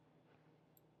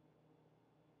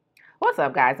What's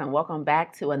up, guys, and welcome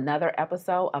back to another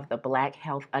episode of the Black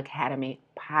Health Academy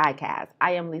podcast.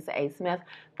 I am Lisa A. Smith,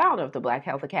 founder of the Black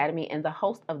Health Academy and the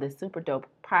host of this super dope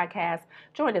podcast,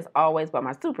 joined as always by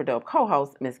my super dope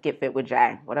co-host, Miss Get Fit with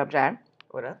Jay. What up, Jay?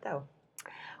 What up, though?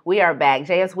 We are back.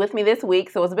 Jay is with me this week.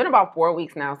 So it's been about 4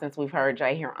 weeks now since we've heard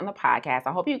Jay here on the podcast.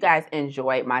 I hope you guys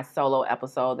enjoyed my solo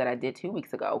episode that I did 2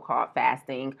 weeks ago called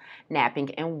Fasting,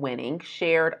 Napping, and Winning.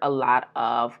 Shared a lot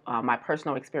of my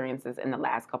personal experiences in the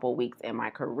last couple of weeks in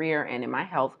my career and in my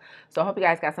health. So I hope you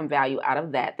guys got some value out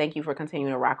of that. Thank you for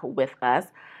continuing to rock with us.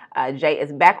 Jay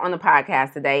is back on the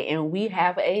podcast today, and we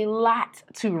have a lot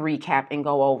to recap and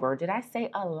go over. Did I say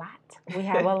a lot? We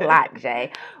have a lot,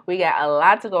 Jay. We got a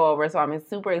lot to go over, so I'm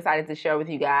super excited to share with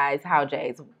you guys how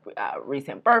Jay's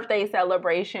recent birthday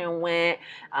celebration went.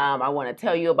 I want to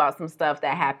tell you about some stuff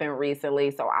that happened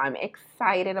recently, so I'm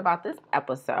excited about this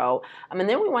episode. And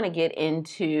then we want to get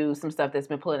into some stuff that's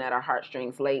been pulling at our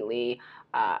heartstrings lately.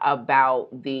 About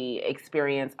the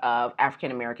experience of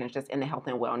African Americans just in the health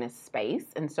and wellness space.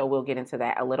 And so we'll get into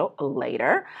that a little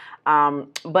later.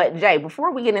 But Jay,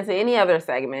 before we get into any other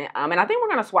segment, and I think we're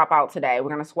going to swap out today. We're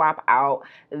going to swap out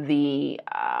the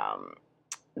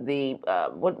pledge.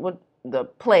 The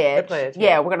pledge,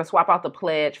 yeah, we're going to swap out the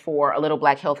pledge for a little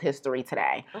Black Health History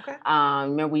today. Okay.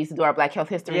 Remember we used to do our Black Health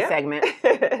History segment?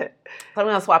 So I'm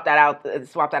going to swap that out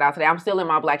today. I'm still in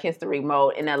my Black History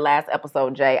mode. In that last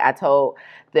episode, Jay, I told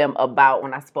them about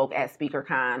when I spoke at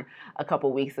SpeakerCon a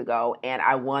couple weeks ago, and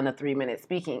I won a 3-minute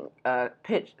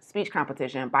speech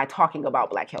competition by talking about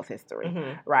Black Health History,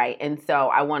 right? And so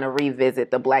I want to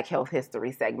revisit the Black Health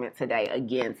History segment today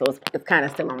again. So it's kind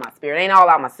of still on my spirit. It ain't all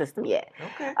out my system yet.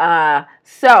 Okay.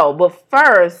 But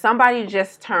first, somebody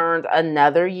just turned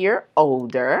another year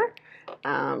older.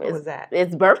 What was that?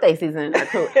 It's birthday season.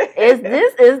 Is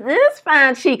this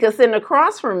fine chica sitting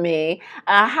across from me?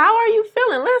 How are you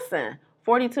feeling? Listen,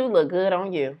 42 look good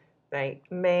on you.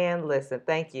 Listen,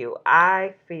 thank you.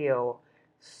 I feel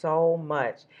so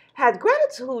much. Has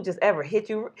gratitude just ever hit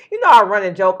you? You know, I run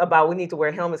and joke about we need to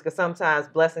wear helmets because sometimes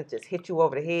blessings just hit you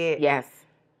over the head. Yes.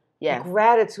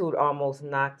 Gratitude almost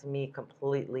knocked me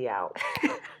completely out.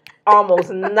 Almost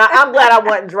not. I'm glad I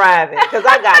wasn't driving because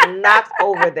I got knocked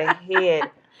over the head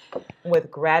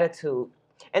with gratitude.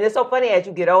 And it's so funny as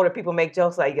you get older, people make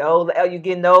jokes like, "Oh, you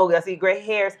getting old? I see gray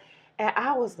hairs." And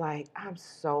I was like, I'm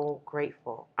so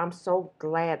grateful. I'm so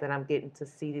glad that I'm getting to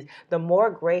see these. The more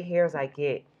gray hairs I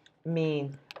get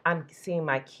means I'm seeing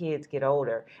my kids get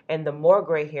older. And the more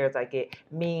gray hairs I get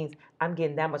means I'm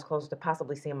getting that much closer to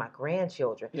possibly seeing my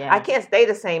grandchildren. Yeah. I can't stay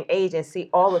the same age and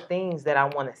see all the things that I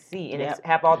want to see and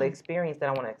have all the experience that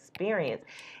I want to experience.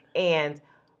 And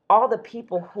all the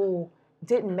people who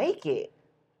didn't make it.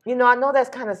 You know, I know that's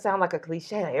kind of sound like a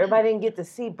cliche. Like everybody didn't get to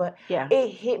see, but it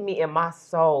hit me in my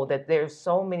soul that there's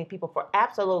so many people for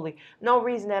absolutely no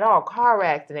reason at all. Car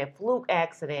accident, fluke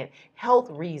accident, health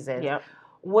reasons,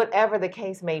 whatever the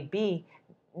case may be,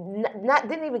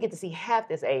 didn't even get to see half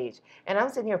this age. And I'm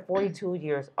sitting here 42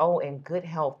 years old in good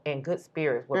health and good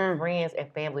spirits with friends and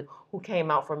family who came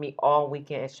out for me all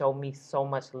weekend and showed me so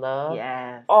much love.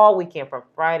 Yes. All weekend from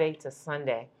Friday to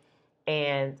Sunday.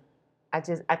 And I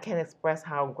can't express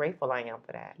how grateful I am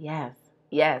for that.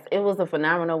 Yes, it was a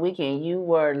phenomenal weekend. You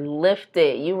were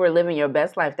lifted. You were living your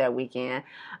best life that weekend.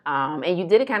 And you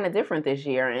did it kind of different this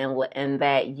year in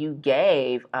that you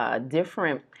gave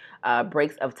different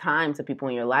breaks of time to people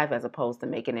in your life as opposed to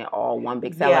making it all one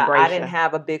big celebration. Yeah, I didn't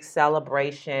have a big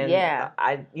celebration. Yeah.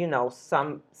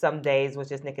 Some days was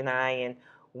just Nick and I, and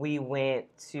we went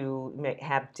to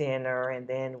have dinner, and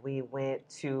then we went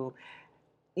to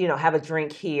have a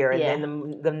drink here. And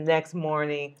then the next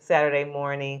morning, Saturday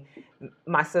morning,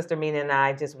 my sister, Mina, and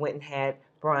I just went and had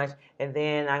brunch. And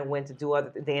then I went to do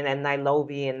then at night,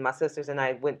 Lovie and my sisters and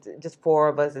I went to, just 4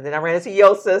 of us. And then I ran into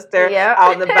your sister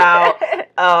out and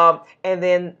about. And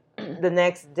then the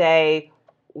next day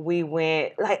we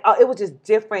went, it was just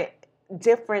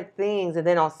different things. And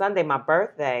then on Sunday, my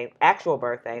actual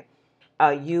birthday,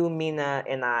 you, Mina,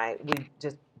 and I, we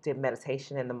just did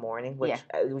meditation in the morning, which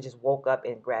we just woke up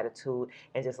in gratitude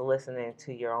and just listening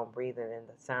to your own breathing and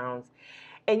the sounds.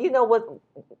 And you know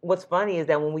what's funny is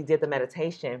that when we did the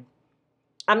meditation,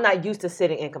 I'm not used to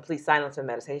sitting in complete silence for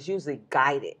meditation. It's usually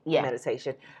guided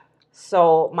meditation.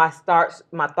 So my thoughts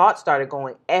started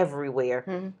going everywhere.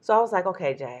 Mm-hmm. So I was like,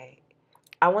 okay, Jay,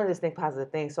 I wanted to think positive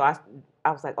things. So I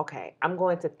was like, okay, I'm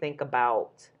going to think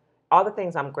about all the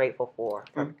things I'm grateful for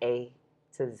from A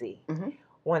to Z. Mm-hmm.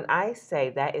 When I say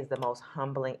that is the most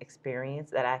humbling experience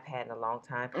that I've had in a long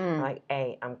time, like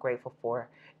A, I'm grateful for,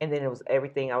 and then it was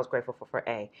everything I was grateful for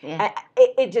A. Yeah.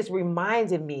 It just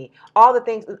reminded me all the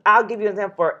things. I'll give you an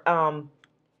example for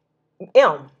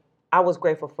I was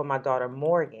grateful for my daughter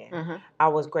Morgan. Mm-hmm. I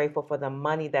was grateful for the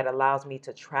money that allows me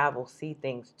to travel, see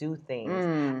things, do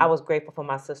things. I was grateful for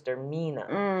my sister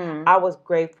Mina. I was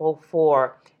grateful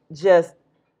for just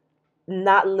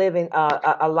not living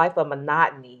a life of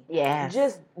monotony. Yes.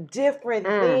 Just different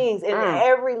things. In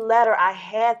every letter, I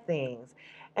had things.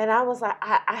 And I was like,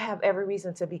 I have every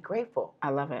reason to be grateful. I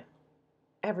love it.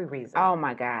 Every reason. Oh,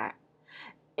 my God.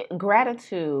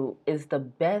 Gratitude is the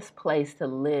best place to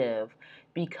live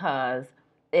because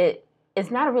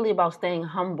it's not really about staying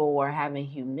humble or having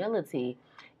humility.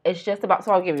 It's just about,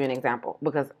 so I'll give you an example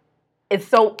because it's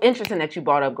so interesting that you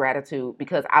brought up gratitude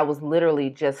because I was literally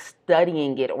just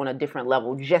studying it on a different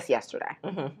level just yesterday.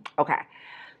 Okay.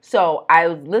 So I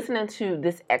was listening to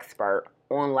this expert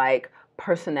on like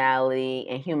personality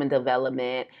and human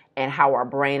development and how our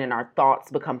brain and our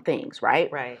thoughts become things,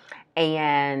 right? Right.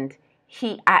 And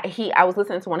I was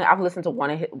listening to one. I've listened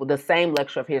to the same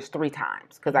lecture of his 3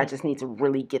 times because I just need to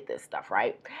really get this stuff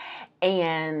right.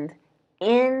 And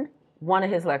in one of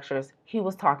his lectures, he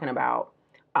was talking about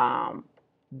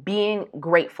being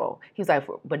grateful. He's like,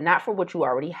 but not for what you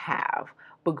already have,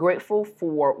 but grateful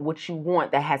for what you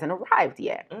want that hasn't arrived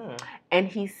yet. And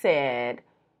he said,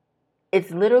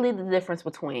 it's literally the difference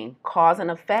between cause and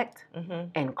effect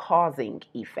and causing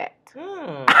effect.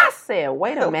 I said,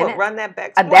 wait a minute. Run that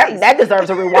back twice. That deserves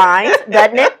a rewind,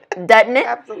 doesn't it? Doesn't it?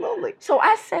 Absolutely. So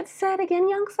I said, say it again,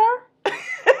 young sir.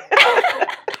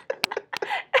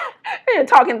 You're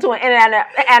talking to an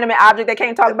inanimate object that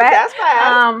can't talk back. That's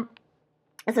fine.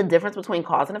 It's a difference between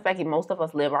cause and effect. Most of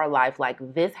us live our life like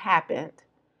this happened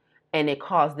and it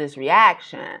caused this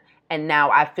reaction. And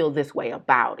now I feel this way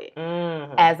about it.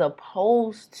 As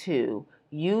opposed to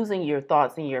using your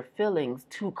thoughts and your feelings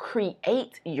to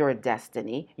create your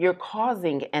destiny. You're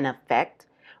causing an effect,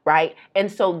 right? And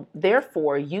so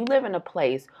therefore, you live in a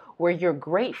place where you're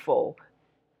grateful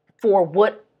for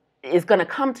what is going to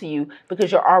come to you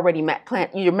because you're already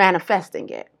you're manifesting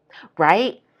it,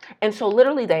 right? And so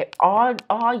literally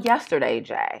all yesterday,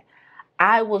 Jay,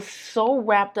 I was so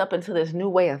wrapped up into this new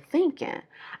way of thinking.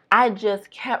 I just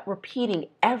kept repeating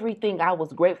everything I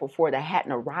was grateful for that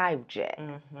hadn't arrived yet.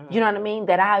 You know what I mean?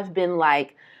 That I've been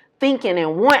like thinking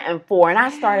and wanting for. And I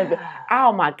started,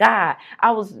 oh my God,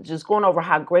 I was just going over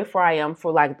how grateful I am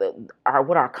for like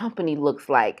what our company looks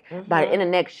like by the end of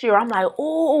next year. I'm like,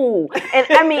 ooh. And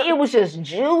I mean, it was just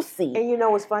juicy. And you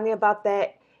know what's funny about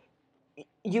that?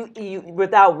 You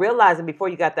without realizing before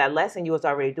you got that lesson, you was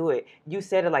already doing it. You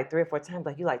said it like 3 or 4 times,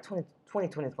 like you like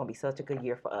 2020 is gonna be such a good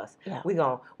year for us. Yeah. We're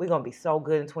gonna be so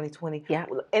good in 2020. Yeah.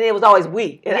 And it was always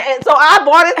we. And so I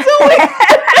bought into it.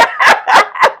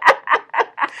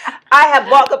 I have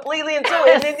bought completely into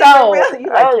it. And then you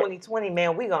like 2020,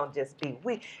 man, we gonna just be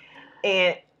we.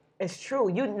 And it's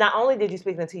true. You not only did you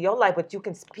speak it into your life, but you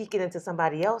can speak it into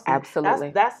somebody else's. Absolutely.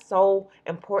 That's so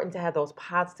important to have those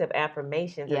positive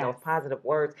affirmations and those positive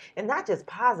words. And not just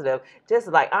positive, just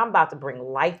like I'm about to bring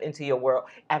life into your world.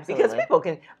 Absolutely. Because people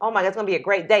can, oh my God, it's going to be a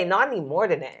great day. No, I need more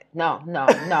than that. No.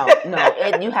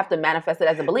 You have to manifest it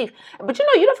as a belief. But you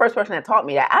know, you're the first person that taught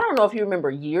me that. I don't know if you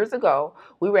remember years ago,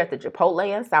 we were at the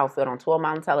Chipotle in Southfield on 12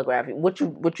 Mile and Telegraph. What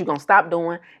you going to stop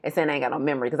doing and saying I ain't got no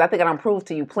memory? Because I think I done proved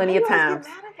to you plenty of times.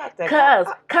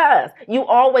 Cause you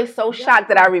always so shocked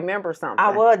that I remember something.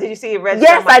 I was. Did you see it register?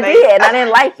 Yes, I did. And I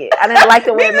didn't like it. I didn't like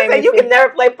the way it made me feel. You can never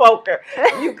play poker.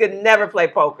 You could never play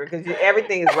poker because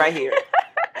everything is right here.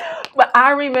 But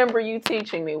I remember you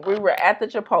teaching me. We were at the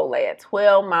Chipotle at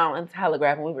 12 Mile and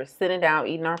Telegraph, and we were sitting down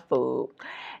eating our food.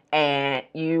 And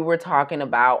you were talking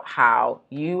about how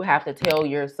you have to tell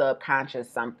your subconscious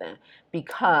something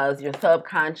because your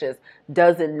subconscious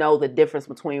doesn't know the difference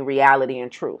between reality and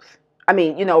truth. I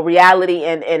mean, you know, reality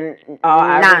and non-truth.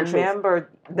 I remember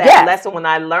that lesson when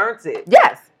I learned it.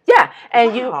 Yes. Yeah.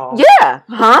 And wow.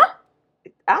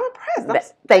 I'm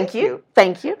impressed. Thank you.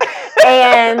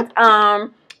 And,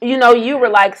 you know, you were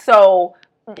like, so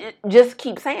just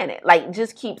keep saying it. Like,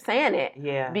 just keep saying it.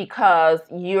 Yeah. Because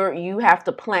you have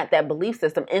to plant that belief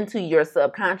system into your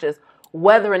subconscious,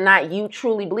 whether or not you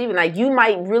truly believe it. Like,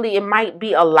 it might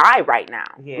be a lie right now.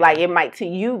 Yeah. Like, it might to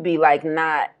you be like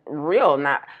not real,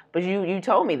 but you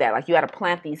told me that. Like, you got to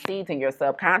plant these seeds in your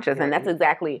subconscious. And that's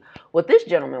exactly what this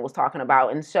gentleman was talking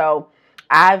about. And so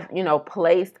I've,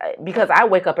 placed, because I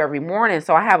wake up every morning,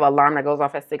 so I have an alarm that goes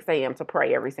off at 6 a.m. to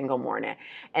pray every single morning.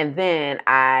 And then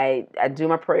I do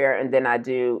my prayer, and then I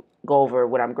go over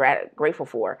what I'm grateful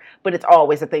for. But it's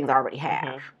always the things I already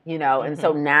have, And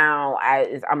so now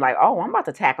I'm like, oh, I'm about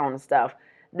to tack on the stuff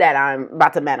that I'm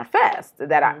about to manifest,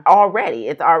 that it's already,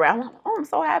 I'm like, oh I'm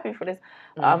so happy for this.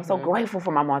 I'm so grateful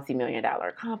for my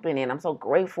multi-million-dollar company, and I'm so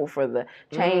grateful for the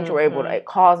change we're able to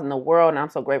cause in the world, and I'm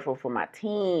so grateful for my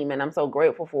team, and I'm so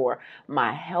grateful for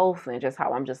my health, and just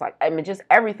how I'm just like, I mean, just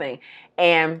everything.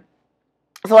 And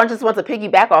so I just want to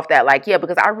piggyback off that, like, yeah,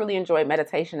 because I really enjoy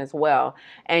meditation as well.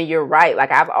 And you're right,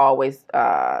 like I've always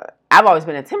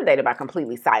been intimidated by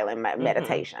completely silent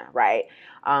meditation, right?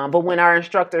 But when our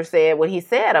instructor said what he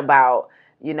said about,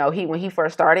 you know, when he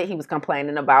first started, he was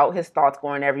complaining about his thoughts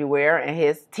going everywhere, and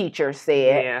his teacher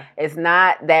said, it's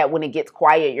not that when it gets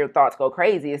quiet, your thoughts go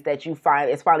crazy. It's that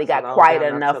it's finally got quiet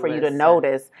enough for you to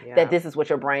notice that this is what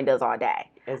your brain does all day.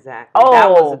 Exactly.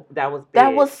 Oh, that was big.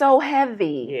 That was so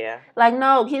heavy. Yeah. Like,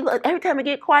 no, every time I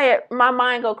get quiet, my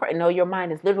mind go crazy. No, your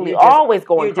mind is literally always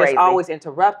going crazy. You're just always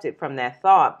interrupted from that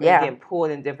thought and getting pulled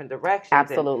in different directions.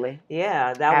 Absolutely.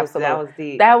 And, that was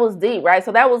deep. That was deep, right?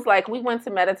 So that was like, we went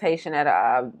to meditation at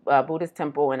a Buddhist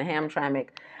temple in Hamtramck,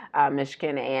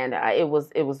 Michigan, and it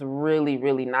was really,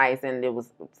 really nice. And it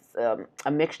was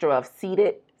a mixture of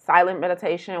seated silent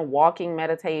meditation, walking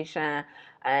meditation,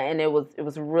 and it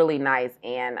was really nice.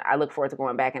 And I look forward to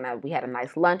going back. And we had a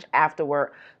nice lunch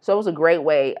afterward. So it was a great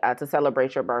way to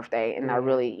celebrate your birthday. And I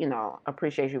really,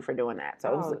 appreciate you for doing that.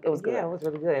 So it was good. Yeah, it was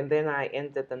really good. And then I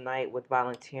ended the night with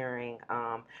volunteering.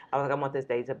 I was like, I want this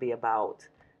day to be about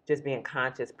just being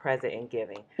conscious, present, and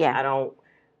giving. Yeah. I don't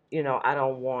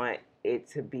want it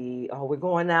to be, oh, we're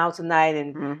going out tonight.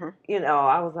 And,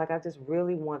 I was like, I just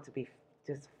really want to be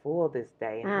just full this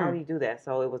day. And how do you do that?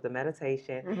 So it was the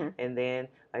meditation, and then,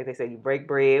 like they said, you break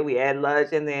bread, we had lunch,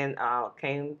 and then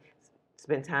came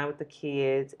spend time with the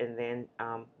kids, and then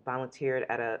volunteered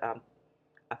at a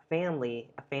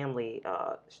family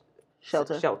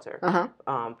shelter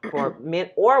for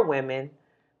men or women.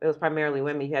 It was primarily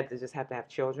women. You had to have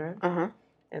children.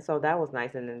 And so that was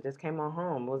nice. And then just came on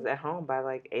home. Was at home by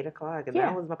like 8 o'clock. And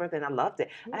that was my birthday. And I loved it.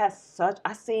 I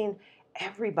seen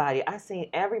everybody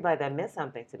that meant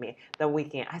something to me the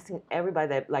weekend. I seen everybody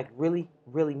that like really,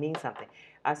 really means something.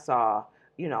 I saw,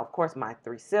 of course, my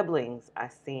 3 siblings. I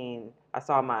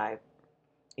saw my,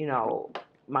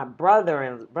 my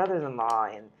brothers-in-law,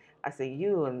 and I see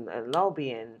you and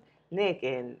Lobie and Nick,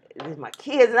 and these my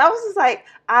kids. And I was just like,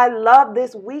 I love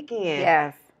this weekend.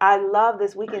 Yes. I love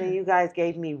this weekend, and you guys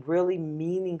gave me really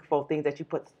meaningful things that you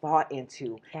put thought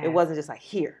into. Yes. It wasn't just like,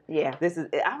 here. Yeah.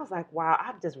 I was like, wow,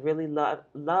 I've just really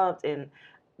loved, and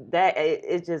that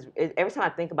every time I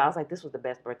think about it, I was like, this was the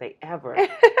best birthday ever. I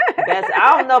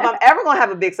don't know if I'm ever going to have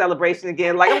a big celebration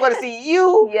again. Like, I'm going to see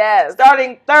you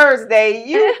starting Thursday,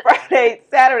 you Friday,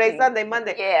 Saturday, Sunday,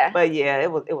 Monday. Yeah. But yeah,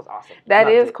 it was awesome. That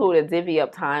is cool to divvy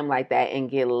up time like that and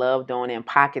get loved on in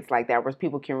pockets like that, where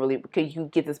people because you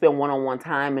get to spend one-on-one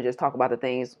time and just talk about the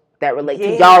things that relate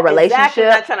to y'all relationship. Exactly.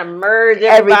 Not trying to merge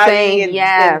everything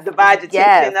and divide your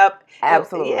attention up.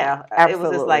 Absolutely. It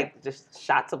was just like just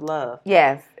shots of love.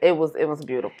 Yes, it was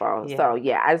beautiful. Yeah. So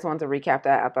yeah, I just wanted to recap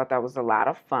that. I thought that was a lot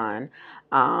of fun.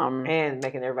 And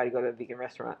making everybody go to vegan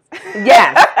restaurants.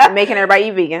 Yes, making everybody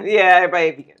eat vegan. Yeah, everybody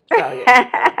eat vegan. So,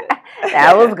 yeah,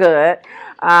 that was good.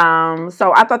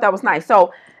 So I thought that was nice.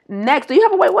 So next, do you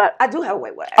have a wait what? I do have a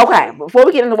wait what. Okay, before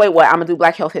we get into wait what, I'm gonna do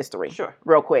Black Health History. Sure.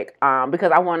 Real quick,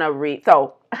 because I want to read.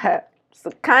 So it's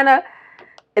a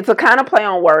kind of play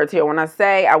on words here. When I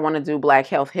say I want to do Black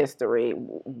Health History,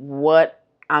 what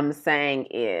I'm saying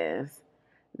is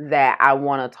that I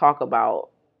want to talk about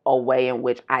a way in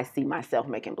which I see myself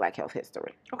making Black Health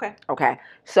History. Okay.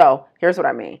 So here's what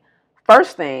I mean.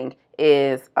 First thing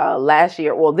is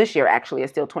this year actually,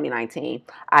 it's still 2019.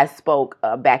 I spoke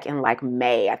back in like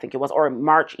May, I think it was, or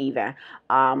March even,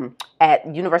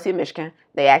 at University of Michigan.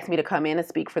 They asked me to come in and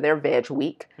speak for their Veg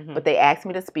Week, but they asked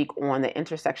me to speak on the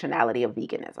intersectionality of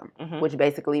veganism, which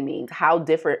basically means how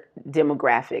different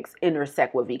demographics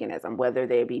intersect with veganism, whether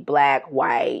they be Black,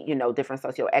 white, different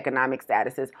socioeconomic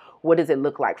statuses. What does it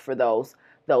look like for those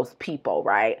people,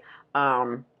 right?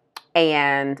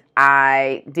 And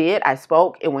I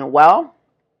spoke, it went well.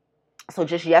 So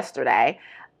just yesterday,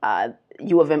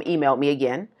 U of M emailed me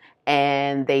again,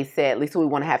 and they said, Lisa, we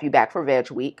want to have you back for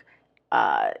Veg Week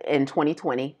in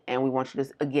 2020, and we want you to,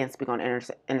 again, speak on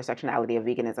intersectionality of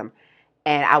veganism.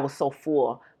 And I was so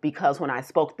full, because when I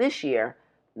spoke this year,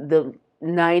 the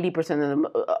 90%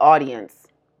 of the audience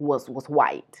was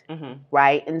white,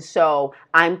 right? And so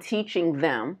I'm teaching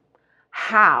them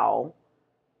how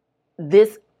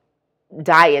this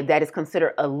diet that is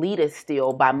considered elitist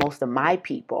still by most of my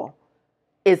people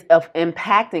is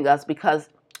impacting us, because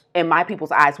in my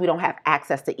people's eyes, we don't have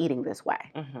access to eating this way,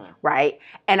 right?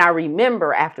 And I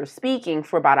remember after speaking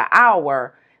for about an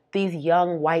hour, these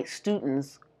young white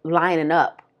students lining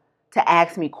up to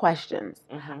ask me questions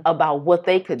about what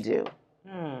they could do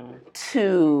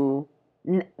to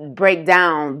break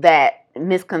down that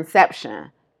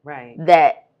misconception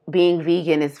that being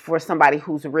vegan is for somebody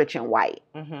who's rich and white.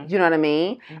 You know what I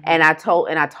mean? And I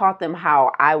taught them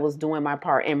how I was doing my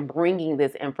part in bringing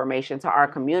this information to our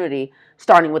community,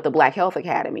 starting with the Black Health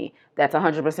Academy. That's a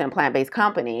 100% plant-based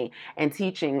company, and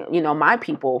teaching, my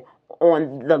people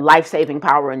on the life-saving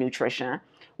power of nutrition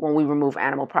when we remove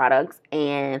animal products.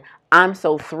 And I'm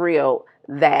so thrilled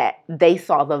that they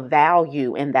saw the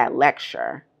value in that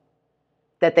lecture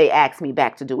that they asked me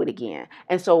back to do it again.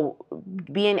 And so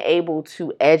being able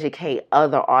to educate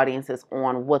other audiences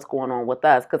on what's going on with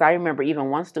us, because I remember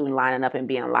even one student lining up and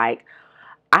being like,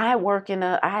 I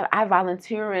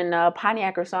volunteer in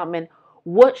Pontiac or something, and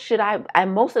what should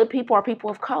and most of the people are people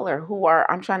of color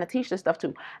I'm trying to teach this stuff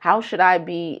to. How should I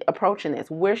be approaching this?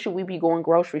 Where should we be going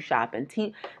grocery shopping?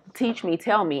 Teach me,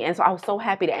 tell me. And so I was so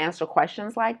happy to answer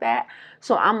questions like that.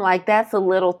 So I'm like, that's a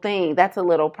little thing. That's a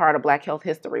little part of Black health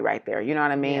history right there. You know what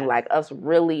I mean? Yes. Like us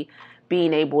really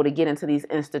being able to get into these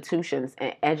institutions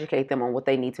and educate them on what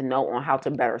they need to know on how to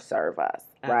better serve us.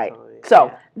 Right? Absolutely.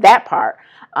 So that part.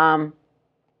 But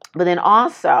then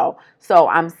also, so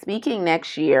I'm speaking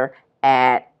next year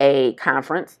at a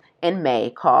conference in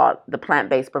May called the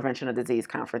Plant-Based Prevention of Disease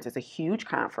Conference. It's a huge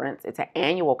conference. It's an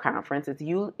annual conference. It's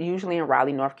usually in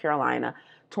Raleigh, North Carolina.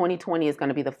 2020 is going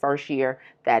to be the first year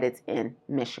that it's in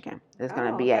Michigan. It's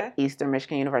going to be at Eastern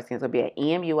Michigan University. It's going to be at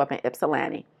EMU up in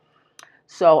Ypsilanti.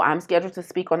 So I'm scheduled to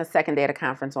speak on the second day of the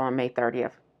conference on May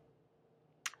 30th.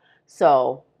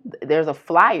 So there's a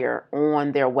flyer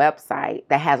on their website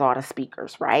that has all the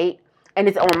speakers, right? And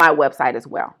it's on my website as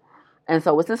well. And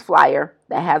so it's this flyer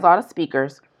that has all the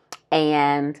speakers,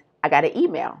 and I got an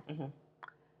email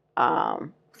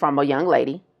from a young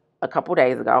lady a couple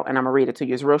days ago, and I'm going to read it to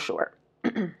you. It's real short.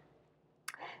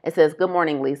 It says, "Good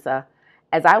morning, Lisa.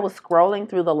 As I was scrolling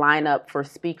through the lineup for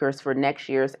speakers for next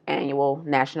year's annual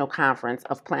National Conference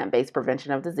of Plant-Based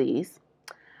Prevention of Disease,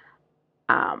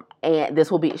 and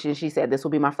this will be, she said, this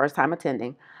will be my first time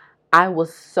attending. I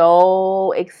was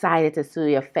so excited to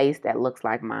see a face that looks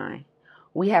like mine.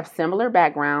 We have similar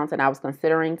backgrounds, and I was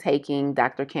considering taking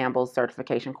Dr. Campbell's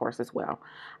certification course as well.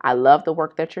 I love the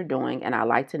work that you're doing, and I'd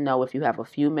like to know if you have a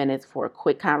few minutes for a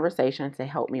quick conversation to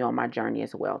help me on my journey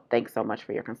as well. Thanks so much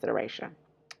for your consideration."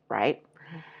 Right?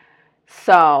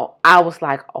 So I was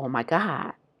like, oh my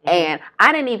God. And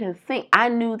I didn't even think, I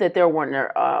knew that there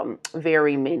weren't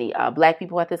very many Black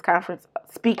people at this conference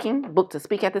booked to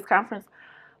speak at this conference,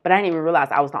 but I didn't even realize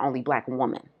I was the only Black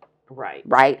woman.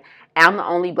 Right? I'm the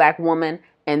only Black woman,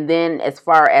 and then as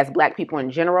far as Black people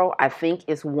in general, I think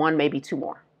it's one, maybe two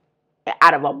more,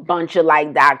 out of a bunch of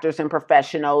like doctors and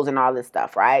professionals and all this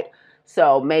stuff, right?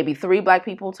 So maybe 3 Black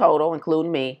people total,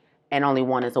 including me, and only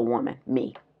one is a woman,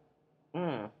 me.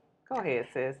 Go ahead,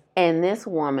 sis. And this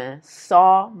woman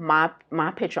saw my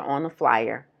picture on the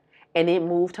flyer, and it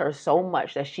moved her so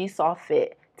much that she saw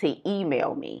fit to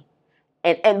email me.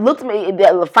 And looked at me,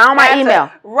 found my email.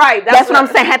 Right. That's what I'm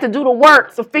saying. Had to do the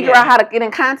work to figure out how to get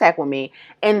in contact with me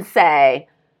and say,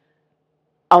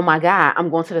 oh my God,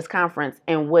 I'm going to this conference,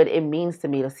 and what it means to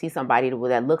me to see somebody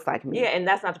that looks like me. Yeah, and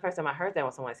that's not the first time I heard that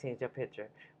when someone seen your picture.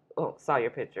 Oh, saw your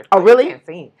picture. Oh, really? Can't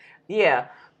see. Yeah.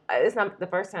 It's not the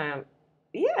first time.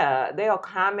 Yeah, they'll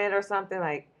comment or something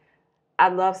like, I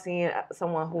love seeing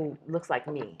someone who looks like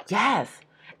me. Yes.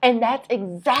 And that's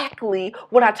exactly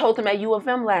what I told them at U of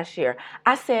M last year.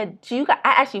 I said, I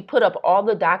actually put up all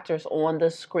the doctors on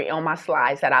the screen, on my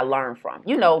slides that I learned from.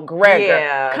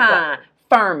 Greger, Kahn,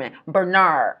 Furman,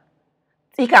 Bernard,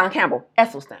 E. Colin Campbell,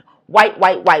 Esselstyn. White,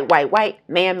 man.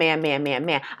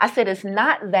 I said, it's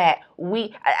not that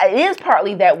it is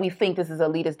partly that we think this is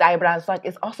elitist diet, but I was like,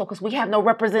 it's also because we have no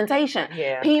representation.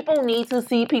 Yeah. People need to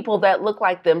see people that look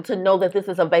like them to know that this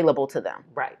is available to them.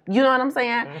 Right. You know what I'm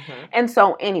saying? Mm-hmm. And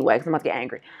so anyway, because I'm about to get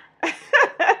angry.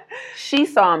 She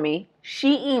saw me.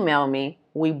 She emailed me.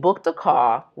 We booked a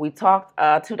call. We talked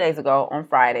 2 days ago on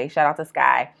Friday. Shout out to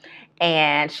Sky.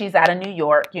 And she's out of New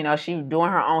York. She's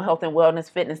doing her own health and wellness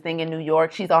fitness thing in New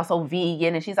York. She's also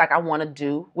vegan. And she's like, I want to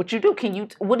do what you do.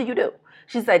 What do you do?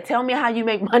 She said, tell me how you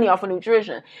make money off of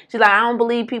nutrition. She's like, I don't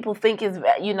believe people think it's,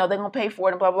 they're going to pay for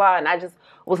it and blah, blah. And I just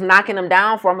was knocking them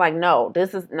down for, I'm like, no,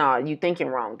 you're thinking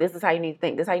wrong. This is how you need to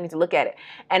think. This is how you need to look at it.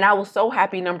 And I was so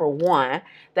happy, number one,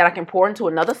 that I can pour into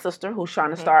another sister who's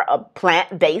trying to start a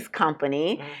plant-based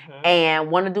company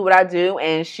and want to do what I do.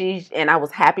 And I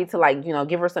was happy to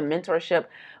give her some mentorship.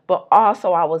 but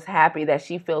also I was happy that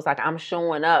she feels like I'm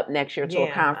showing up next year to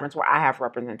a conference where I have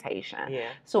representation. Yeah.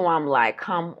 So I'm like,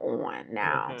 come on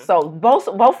now. So both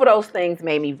of those things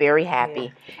made me very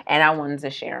happy, and I wanted to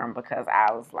share them because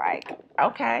I was like,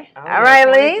 okay, all right,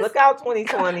 Lise. Look out,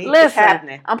 2020. Listen, it's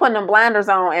happening. I'm putting them blinders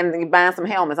on and buying some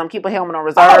helmets. I'm keeping a helmet on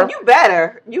reserve. Oh,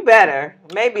 you better.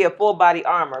 Maybe a full body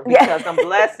armor because them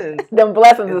blessings. Them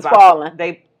blessings is falling.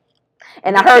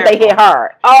 And I heard they hit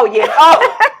hard. Oh, yeah.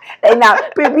 Oh. They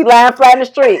not people be lying flat in the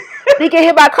street. He get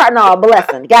hit by a car. No, a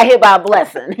blessing. Got hit by a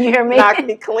blessing. You hear me? Knocked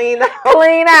me clean out.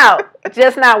 Clean out.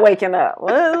 Just not waking up.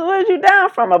 Where'd you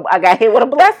down from? I got hit with a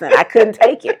blessing. I couldn't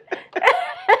take it.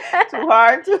 Too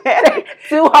hard, too heavy.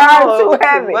 Too hard, too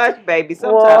heavy. Too much, baby.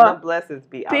 Sometimes the blessings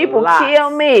be people kill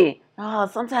me. Oh,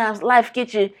 sometimes life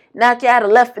get you, knock you out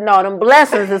of left field. No, them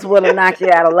blessings is what'll knock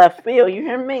you out of left field. You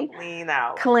hear me? Clean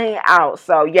out.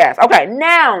 So, yes. Okay,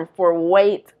 now for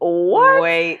Wait What?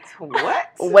 Wait What?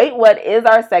 Wait What is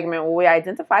our segment where we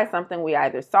identify something we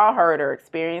either saw, heard, or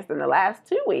experienced in the last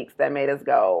 2 weeks that made us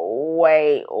go,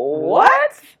 wait,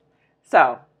 what?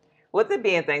 So, with it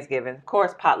being Thanksgiving, of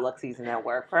course, potluck season at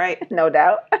work, right? No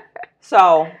doubt.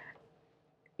 So,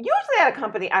 usually at a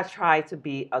company, I try to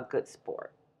be a good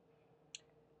sport.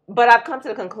 But I've come to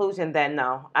the conclusion that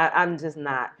no, I'm just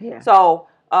not. Yeah. So,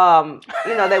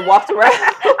 they walked around.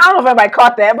 I don't know if everybody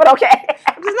caught that, but okay.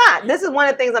 I'm just not. This is one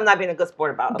of the things I'm not being a good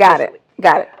sport about. Got it.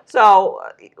 So,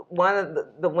 one of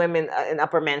the women in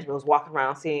upper management was walking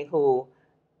around seeing who,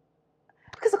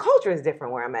 because the culture is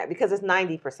different where I'm at, because it's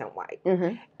 90% white.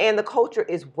 Mm-hmm. And the culture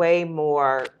is way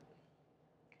more,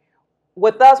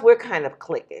 with us, we're kind of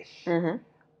cliquish. Mm-hmm.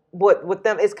 But with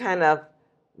them, it's kind of,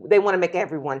 they want to make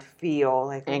everyone feel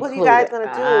like, included. What are you guys going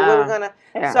to do? What are we going to...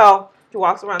 Yeah. So she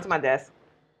walks around to my desk.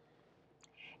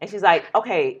 And she's like,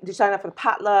 okay, did you sign up for the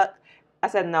potluck? I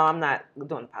said, no, I'm not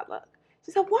doing the potluck.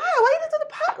 She said, why? Why are you not doing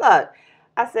the potluck?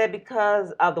 I said,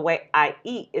 because of the way I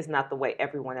eat is not the way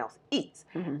everyone else eats.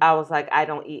 Mm-hmm. I was like, I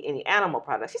don't eat any animal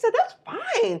products. She said, that's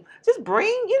fine. Just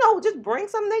bring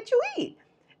something that you eat.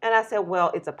 And I said,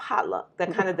 well, it's a potluck.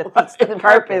 That kind of defeats the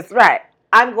purpose. Right.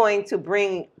 I'm going to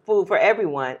bring food for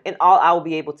everyone, and all I will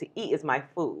be able to eat is my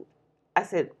food. I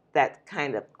said, that's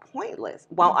kind of pointless.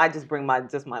 Why don't I just bring my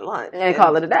lunch? And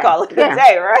call it a day. Call it a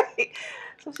day, right?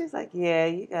 So she's like, yeah,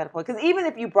 you got a point. Because even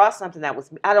if you brought something that was,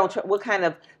 I don't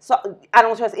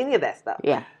trust any of that stuff.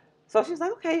 Yeah. So she's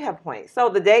like, okay, you have a point. So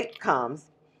the day comes,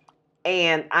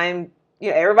 and I'm,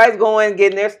 everybody's going,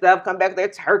 getting their stuff, come back with their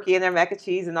turkey and their mac and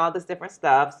cheese and all this different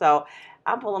stuff. So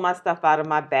I'm pulling my stuff out of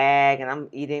my bag, and I'm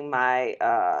eating my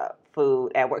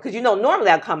food at work. Because, normally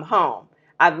I come home.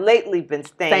 I've lately been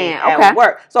staying at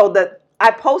work. So I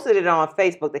posted it on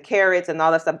Facebook, the carrots and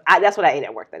all that stuff. That's what I ate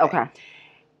at work that day. Okay.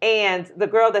 And the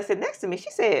girl that sat next to me, she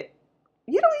said,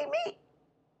 you don't eat meat?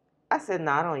 I said,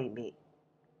 no, I don't eat meat.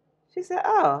 She said,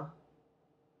 oh.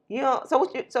 You don't,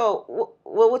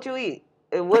 what you eat?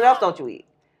 What else don't you eat?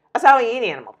 I said, I don't eat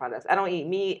any animal products. I don't eat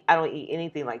meat. I don't eat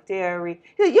anything like dairy.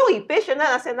 She said, you don't eat fish or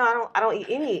nothing? I said, no, I don't eat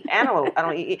any animal. I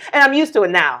don't eat. And I'm used to it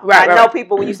now. Right, I know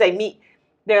people, when you say meat,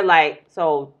 they're like,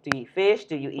 so do you eat fish?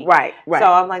 Do you eat? Right.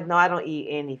 So I'm like, no, I don't eat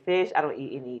any fish. I don't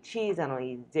eat any cheese. I don't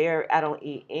eat dairy. I don't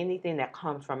eat anything that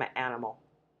comes from an animal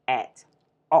at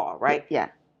all, right? Yeah.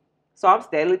 So I'm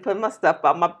steadily putting my stuff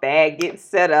out my bag, getting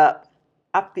set up.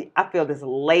 I feel this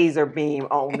laser beam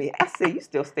on me. I said, you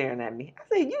still staring at me?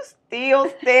 I said, you still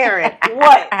staring?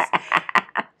 What?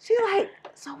 She's like,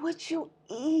 so what you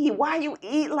eat? Why you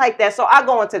eat like that? So I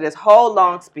go into this whole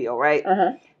long spiel, right?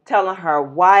 Uh-huh. Telling her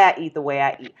why I eat the way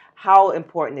I eat, how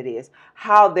important it is,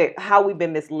 how we've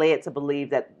been misled to believe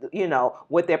that,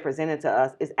 what they're presenting to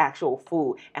us is actual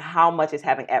food, and how much it's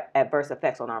having adverse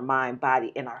effects on our mind,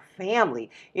 body, and our family,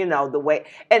 the way,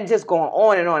 and just going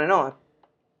on and on and on.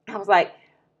 I was like,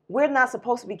 we're not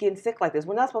supposed to be getting sick like this.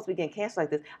 We're not supposed to be getting cancer like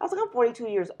this. I was like, I'm 42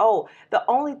 years old. The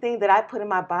only thing that I put in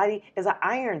my body is an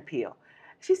iron pill.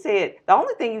 She said, the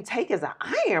only thing you take is an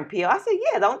iron pill. I said,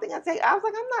 yeah, the only thing I take. I was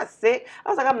like, I'm not sick. I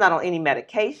was like, I'm not on any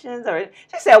medications.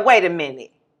 She said, wait a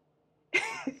minute.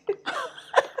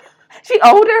 She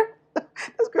older?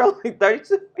 This girl is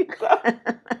 32 years old.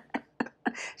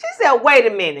 She said, wait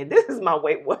a minute. This is my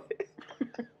wait what?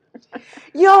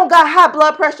 You don't got high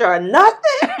blood pressure or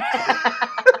nothing?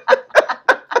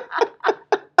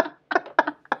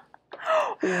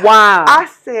 Wow. I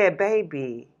said,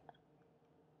 baby,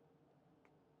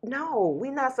 no, we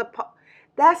not supposed.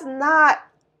 That's not,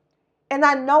 and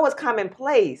I know it's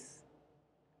commonplace.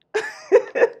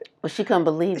 But she couldn't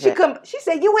believe it. She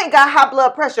said, you ain't got high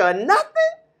blood pressure or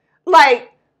nothing?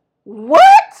 Like,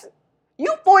 what?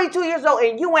 You 42 years old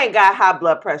and you ain't got high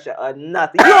blood pressure or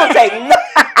nothing. You don't take nothing.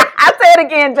 I Say it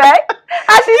again, Jay.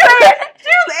 How she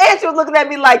said? She was looking at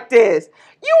me like this.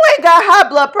 You ain't got high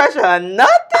blood pressure or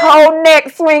nothing. Whole neck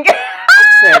swinging.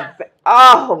 Said,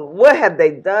 oh, what have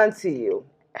they done to you?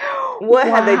 What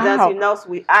have they done to you? No,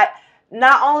 sweet.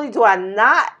 Not only do I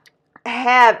not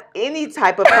have any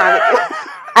type of chronic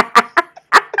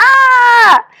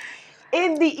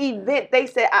in the event they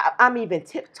said I'm even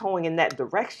tiptoeing in that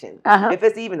direction. If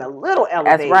it's even a little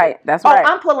elevated. That's right.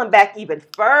 I'm pulling back even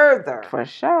further. For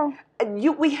sure.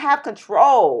 We have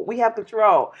control. We have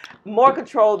control. More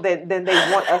control than they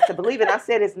want us to believe. And I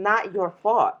said, it's not your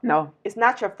fault. No. It's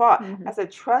not your fault. I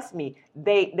said, trust me,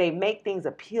 they make things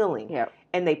appealing. Yep.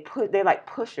 And they're like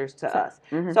pushers to us.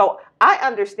 So I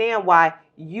understand why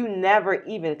you never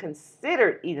even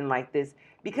considered eating like this,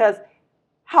 because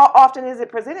how often is it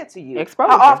presented to you?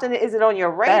 Exposure. How often is it on your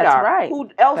radar? That's right. Who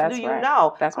else do you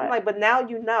know? That's I'm right. like, but now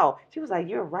you know. She was like,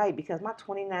 you're right, because my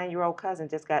 29-year-old cousin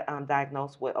just got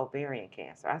diagnosed with ovarian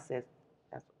cancer. I said,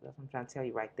 that's what I'm trying to tell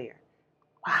you right there.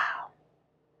 Wow.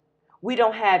 We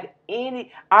don't have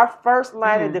our first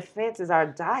line of defense is our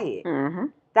diet.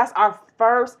 That's our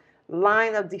first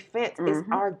line of defense is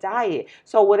our diet.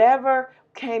 So whatever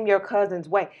came your cousin's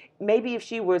way, maybe if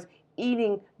she was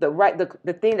eating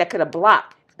the thing that could have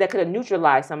blocked, that could have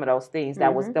neutralized some of those things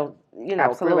that was those,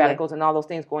 free radicals and all those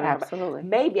things going on. Absolutely.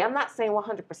 Maybe, I'm not saying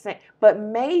 100%, but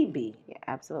maybe. Yeah,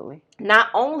 absolutely. Not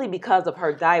only because of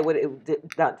her diet, what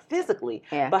it done physically,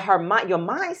 but your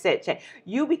mindset change.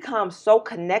 You become so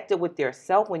connected with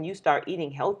yourself when you start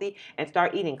eating healthy and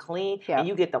start eating clean, and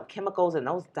you get the chemicals and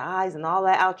those dyes and all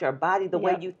that out your body the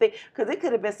way you think. Because it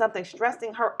could have been something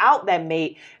stressing her out that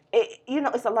made it.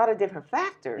 It's a lot of different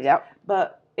factors. Yep.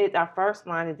 But our first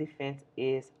line of defense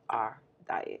is our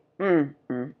diet. You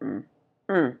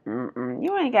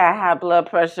ain't got high blood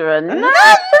pressure or nothing.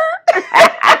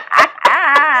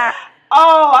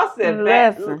 Oh, I said,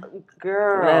 listen,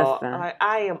 girl,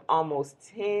 I am almost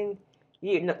 10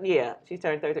 years. No, yeah, she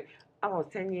turned 33.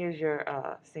 Almost 10 years your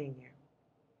senior.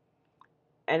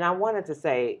 And I wanted to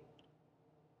say,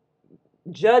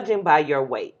 judging by your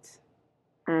weight,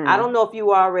 I don't know if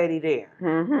you are already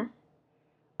there.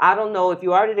 I don't know if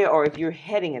you're already there or if you're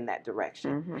heading in that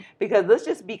direction. Because let's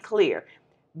just be clear.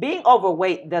 Being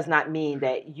overweight does not mean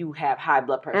that you have high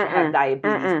blood pressure, have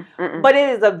diabetes. But it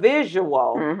is a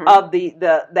visual of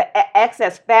the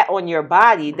excess fat on your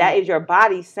body. That is your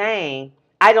body saying,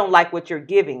 I don't like what you're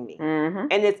giving me.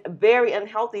 And it's very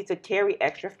unhealthy to carry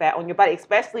extra fat on your body,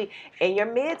 especially in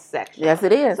your midsection. Yes,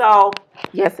 it is. So,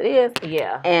 yes, it is.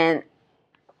 Yeah. And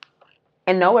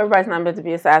no, everybody's not meant to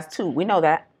be a size 2. We know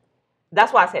that.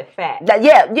 That's why I said fat.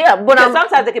 Yeah. But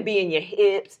sometimes it could be in your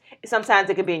hips. Sometimes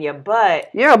it could be in your butt.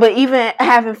 Yeah, but even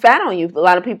having fat on you, a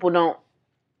lot of people don't.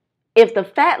 If the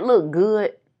fat look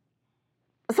good,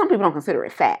 some people don't consider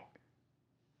it fat.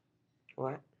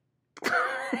 What?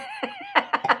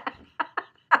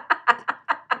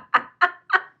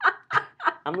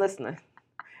 I'm listening.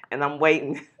 And I'm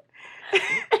waiting.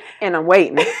 And I'm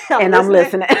waiting. And I'm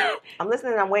listening. I'm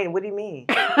listening and I'm waiting. What do you mean?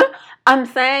 I'm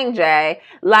saying, Jay,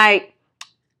 like,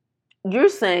 you're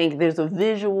saying there's a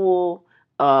visual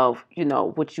of,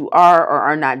 what you are or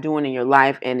are not doing in your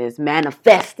life, and is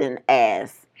manifesting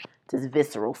as this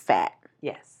visceral fat.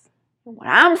 Yes. What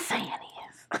I'm saying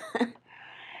is,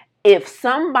 if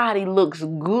somebody looks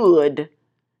good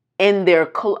in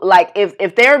their, like,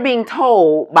 if they're being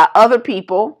told by other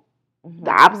people,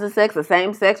 the opposite sex, the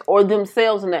same sex, or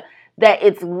themselves, and that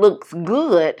it looks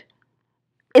good,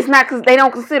 it's not because they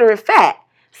don't consider it fat.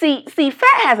 See,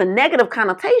 fat has a negative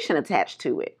connotation attached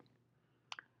to it.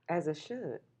 As it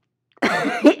should.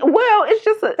 Well, it's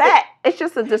just a fat. It's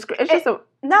just a.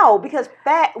 No, because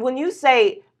fat. When you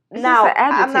say now,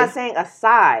 I'm not saying a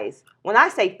size. When I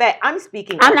say fat, I'm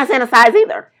speaking. I'm not saying a size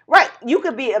either. Right. You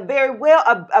could be a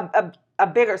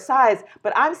bigger size,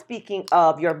 but I'm speaking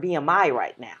of your BMI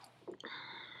right now.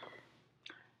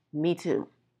 Me too.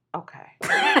 Okay.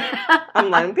 I'm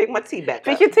like, let me pick my tea back up.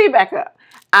 Pick your tea back up.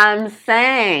 I'm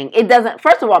saying it doesn't.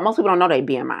 First of all, most people don't know their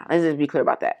BMI. Let's just be clear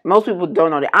about that. Most people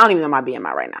don't know that. I don't even know my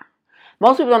BMI right now.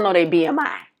 Most people don't know their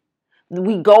BMI.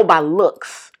 We go by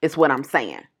looks, is what I'm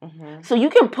saying. So you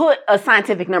can put a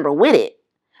scientific number with it,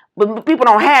 but people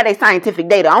don't have their scientific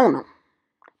data on them,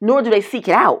 nor do they seek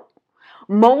it out.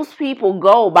 Most people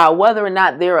go by whether or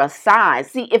not they're a size.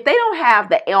 See, if they don't have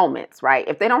the ailments, right?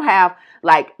 If they don't have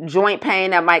like joint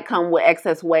pain that might come with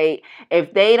excess weight,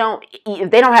 if they don't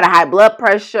have a high blood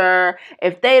pressure,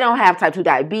 if they don't have type 2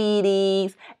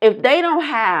 diabetes, if they don't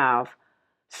have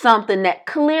something that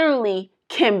clearly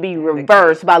can be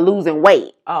reversed by losing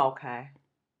weight. Oh, okay.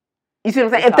 You see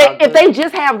what I'm saying? If they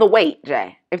just have the weight,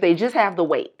 Jay, if they just have the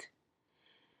weight,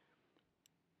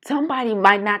 somebody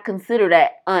might not consider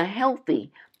that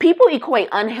unhealthy. People equate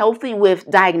unhealthy with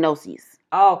diagnoses.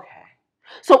 Okay.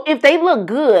 So if they look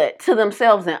good to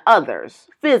themselves and others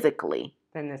physically,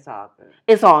 then it's all good.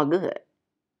 It's all good.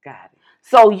 Got it.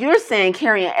 So you're saying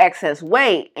carrying excess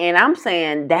weight, and I'm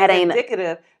saying that it's ain't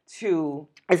indicative to.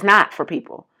 It's not for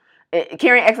people.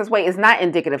 Carrying excess weight is not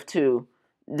indicative to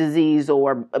disease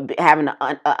or having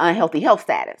an unhealthy health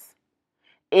status.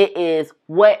 It is,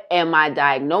 what am I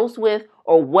diagnosed with,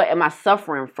 or what am I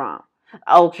suffering from?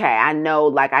 Okay, I know,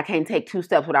 like, I can't take 2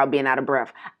 steps without being out of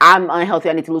breath. I'm unhealthy.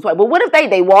 I need to lose weight. But what if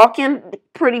they walking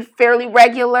pretty fairly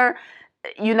regular?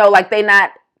 Like they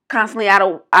not constantly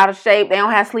out of shape. They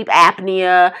don't have sleep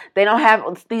apnea. They don't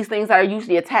have these things that are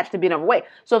usually attached to being overweight.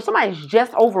 So if somebody's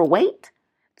just overweight,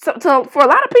 so for a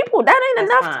lot of people, that ain't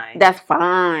enough. Fine. That's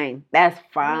fine. That's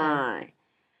fine. Mm.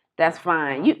 That's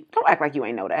fine. You don't act like you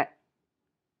ain't know that.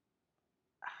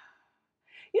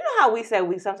 You know how we say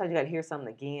sometimes you got to hear something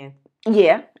again?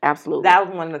 Yeah, absolutely. That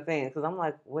was one of the things, because I'm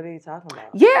like, what are you talking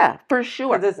about? Yeah, for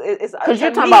sure. Because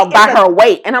you're talking about by her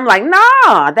weight, and I'm like,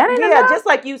 nah, that ain't enough. Yeah, just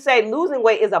like you say, losing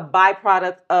weight is a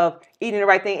byproduct of eating the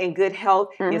right thing in good health.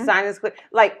 Mm-hmm. Your sinus clear.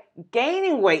 Like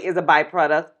gaining weight is a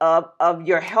byproduct of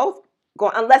your health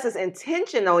going, unless it's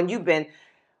intentional and you've been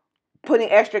putting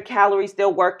extra calories,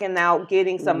 still working out,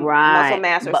 getting some muscle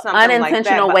mass or something like that. But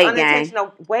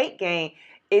unintentional weight gain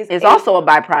is also a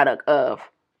byproduct of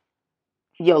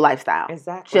your lifestyle.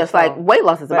 Exactly. Just like weight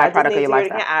loss is a byproduct of your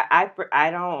lifestyle.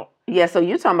 I don't. Yeah, so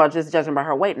you're talking about just judging by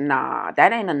her weight. Nah,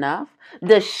 that ain't enough.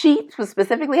 Does she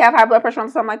specifically have high blood pressure or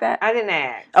something like that? I didn't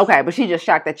ask. Okay, but she just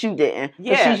shocked that you didn't.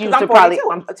 Yeah, because I'm 42.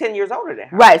 I'm 10 years older than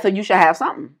her. Right, so you should have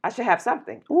something. I should have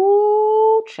something.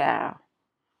 Ooh, child.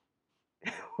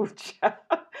 Ooh, child.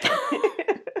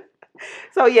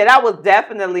 So, yeah, that was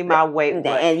definitely my weight.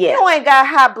 And yeah. You ain't got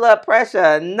high blood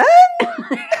pressure, nothing.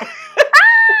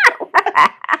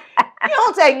 You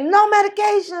don't take no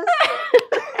medications.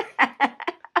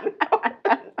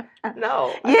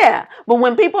 No. Yeah. But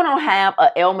when people don't have an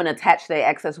ailment attached to their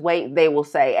excess weight, they will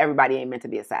say everybody ain't meant to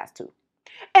be a size 2.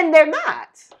 And they're not.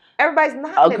 Everybody's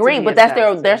not. Agree, but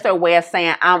that's their way of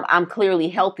saying I'm clearly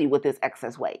healthy with this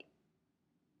excess weight.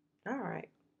 All right.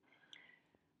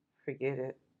 Forget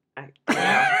it.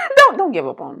 Don't give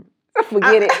up on them.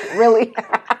 Forget it. Really.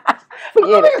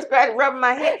 Forget it. Rubbing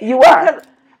my head. You are. Because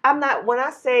I'm not, when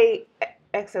I say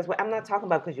excess weight, I'm not talking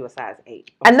about because you're a size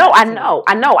 8. I know.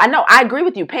 I agree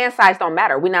with you. Pant size don't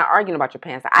matter. We're not arguing about your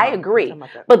pant size. I agree.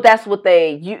 But that's what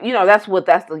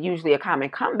that's usually a common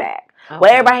comeback. Okay.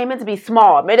 Well, everybody ain't meant to be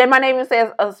small. My name even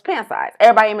says pant size.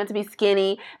 Everybody ain't meant to be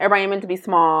skinny. Everybody ain't meant to be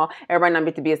small. Everybody not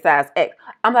meant to be a size X.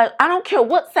 I'm like, I don't care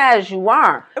what size you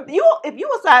are. If you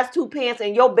a size 2 pants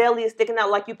and your belly is sticking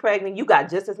out like you pregnant, you got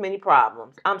just as many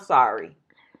problems. I'm sorry.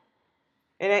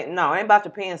 It ain't about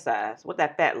your pant size. What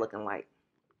that fat looking like?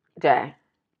 Jay,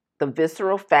 the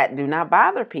visceral fat do not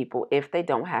bother people if they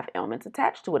don't have ailments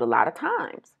attached to it a lot of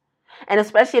times. And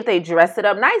especially if they dress it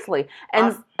up nicely.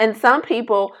 And some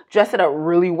people dress it up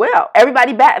really well.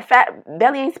 Everybody fat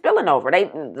belly ain't spilling over.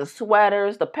 The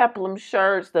sweaters, the peplum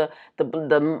shirts, the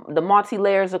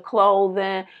multi-layers of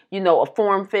clothing, a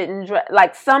form-fitting dress.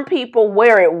 Like, some people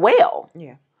wear it well.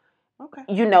 Yeah. Okay.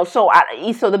 So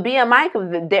the BMI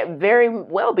could very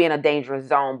well be in a dangerous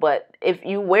zone. But if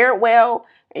you wear it well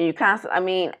and you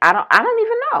constantly, I don't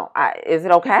even know. Is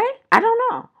it okay? I don't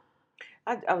know.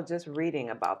 I was just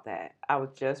reading about that.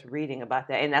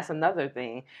 And that's another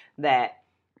thing that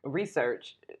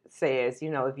research says,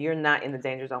 if you're not in the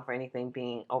danger zone for anything,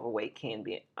 being overweight can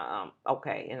be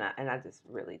okay. And I just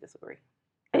really disagree.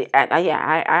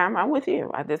 I'm with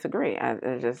you. I disagree.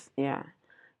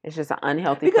 It's just an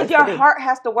unhealthy because your heart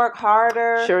has to work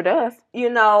harder. Sure does.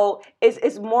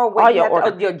 It's more weight.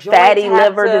 All your joints, fatty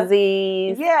liver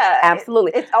disease. Yeah,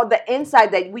 absolutely. It's all the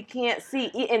inside that we can't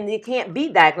see, and it can't be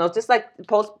diagnosed. Just like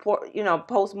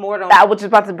postmortem. I was just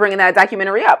about to bring that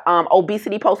documentary up.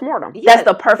 Obesity postmortem. Yeah, that's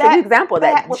the perfect example of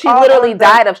that. She literally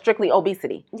died of strictly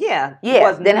obesity. Yeah.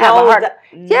 Didn't have a heart.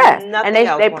 Yes, and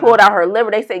they pulled out her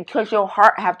liver. They said because your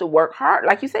heart have to work hard,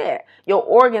 like you said. Your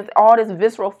organs, all this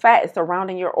visceral fat is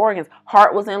surrounding your organs.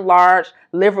 Heart was enlarged,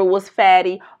 liver was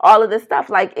fatty, all of this stuff.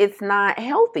 Like, it's not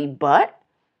healthy, but.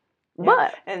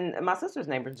 And my sister's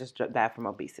neighbor just died from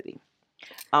obesity.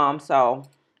 So.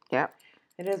 Yeah.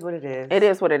 It is what it is. It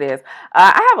is what it is.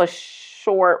 I have a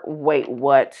short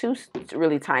two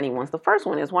really tiny ones. The first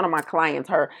one is one of my clients,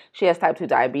 she has type 2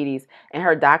 diabetes, and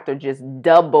her doctor just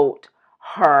doubled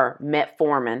her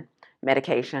metformin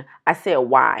medication. I said,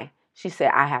 why? She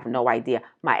said, I have no idea.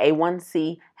 My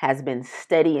A1C has been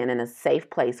steady and in a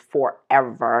safe place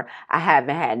forever. I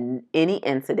haven't had any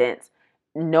incidents.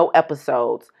 no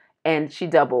episodes, and she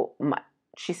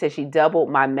said she doubled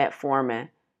my metformin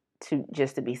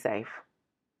just to be safe.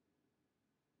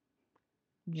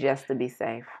 Just to be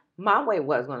safe. My weight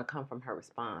was going to come from her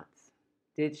response.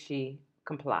 Did she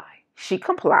comply? She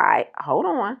complied. Hold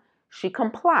on. She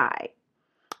complied.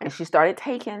 And she started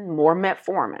taking more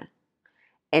metformin.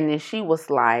 And then she was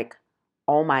like,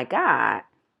 oh my God,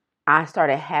 I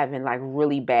started having like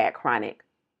really bad chronic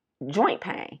joint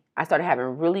pain. I started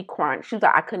having really chronic. She was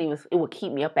like, I couldn't even, it would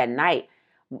keep me up at night.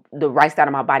 The right side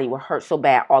of my body would hurt so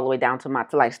bad all the way down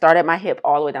to start at my hip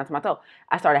all the way down to my toe.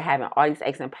 I started having all these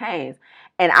aches and pains.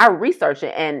 And I researched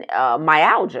it, and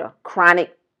myalgia,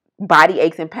 chronic body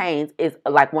aches and pains, is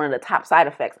like one of the top side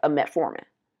effects of metformin.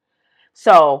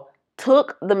 So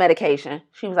took the medication.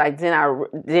 She was like, then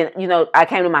I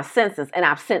came to my senses, and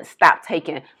I've since stopped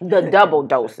taking the double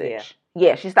dosage.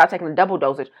 Yeah, she stopped taking the double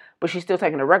dosage, but she's still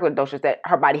taking the regular dosage that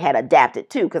her body had adapted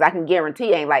to. Because I can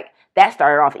guarantee, ain't like that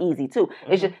started off easy too.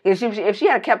 Mm-hmm. It's just if she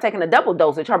had kept taking the double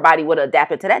dosage, her body would have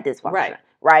adapted to that dysfunction.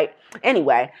 Right.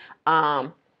 Anyway,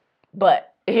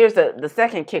 but here's the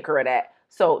second kicker of that.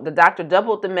 So the doctor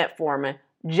doubled the metformin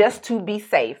just to be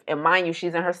safe, and mind you,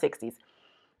 she's in her 60s.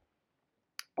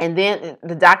 And then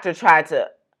the doctor tried to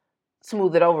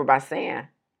smooth it over by saying,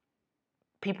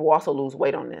 people also lose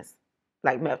weight on this.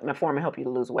 Like metformin help you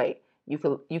to lose weight. You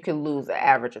can lose an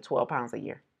average of 12 pounds a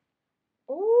year.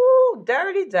 Ooh,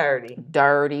 dirty. Dirty.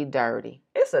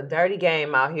 It's a dirty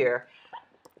game out here.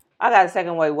 I got a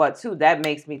second way too. That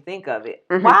makes me think of it.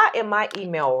 Mm-hmm. Why in my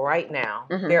email right now,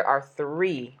 there are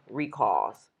 3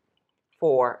 recalls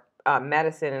for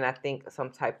medicine and I think some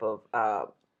type of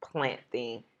plant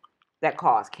thing that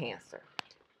cause cancer.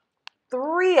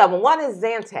 3 of them. One is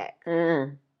Zantac.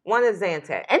 Mm. One is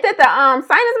Zantac. Ain't that the sinus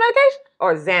medication?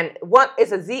 Or one,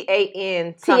 it's a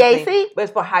ZAN TAC? But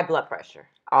it's for high blood pressure.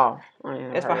 Oh.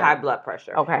 It's for high blood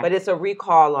pressure. Okay. But it's a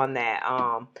recall on that.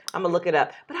 I'm going to look it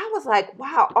up. But I was like,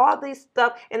 wow, all these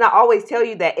stuff. And I always tell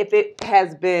you that if it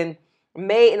has been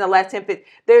made in the last 10, 15,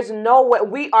 there's no way.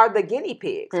 We are the guinea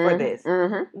pigs for this.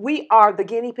 Mm-hmm. We are the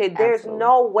guinea pig. There's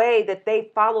no way that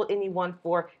they followed anyone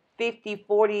for 50,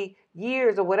 40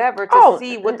 years or whatever to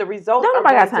see what the results are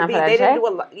going to be. They didn't do a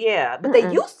lot. Yeah, but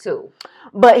they used to.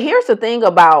 But here's the thing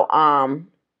about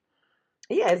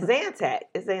it's Zantac.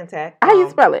 It's Zantac. How you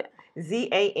spell it?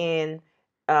 ZAN.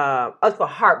 It's for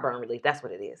heartburn relief. That's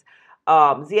what it is.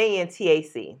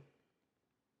 ZANTAC.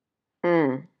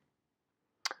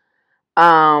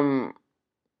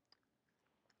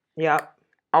 Yep.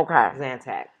 Okay.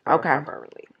 Zantac. Okay. Heartburn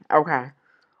relief. Okay.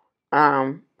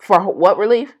 For what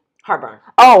relief? Heartburn.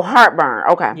 Oh, heartburn.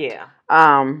 Okay. Yeah.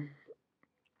 Dang,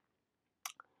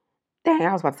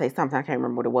 I was about to say something. I can't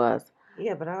remember what it was.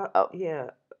 Yeah, but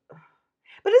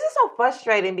But this is so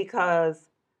frustrating because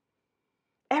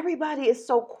everybody is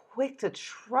so quick to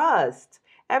trust.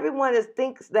 Everyone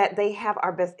thinks that they have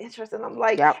our best interest, and I'm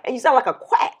like, and you sound like a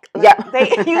quack. You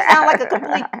sound like a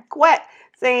complete quack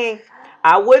saying,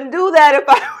 I wouldn't do that if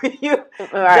I were you.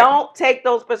 Right. Don't take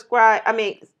those prescribed. I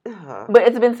mean, but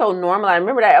it's been so normal. I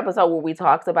remember that episode where we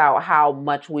talked about how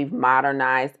much we've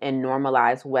modernized and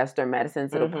normalized Western medicine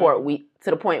to the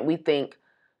point we think,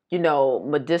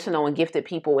 medicinal and gifted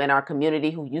people in our community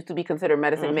who used to be considered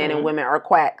medicine men and women are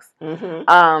quacks.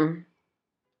 Mm-hmm.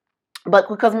 But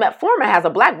because metformin has a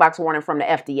black box warning from the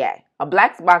FDA, a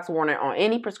black box warning on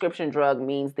any prescription drug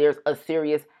means there's a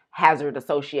serious hazard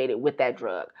associated with that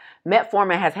drug.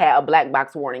 Metformin has had a black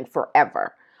box warning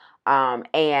forever.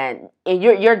 And for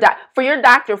you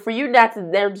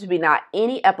there to be not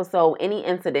any episode, any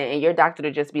incident, and your doctor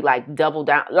to just be like double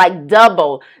down, like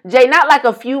double, Jay, not like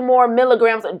a few more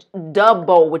milligrams,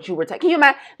 double what you were taking. Can you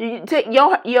imagine? You take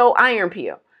your iron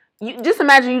pill. You just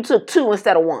imagine you took 2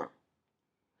 instead of 1.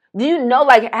 Do you know,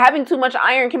 like, having too much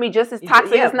iron can be just as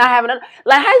toxic as not having enough?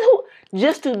 Like,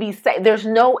 just to be safe, there's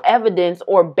no evidence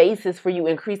or basis for you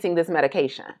increasing this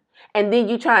medication. And then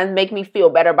you try and make me feel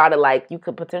better about it, like you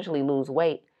could potentially lose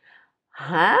weight.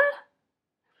 Huh?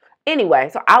 Anyway,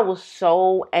 so I was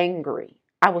so angry.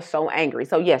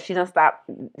 So, yeah, she done stopped.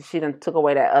 She done took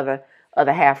away that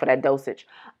other half of that dosage.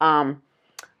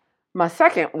 My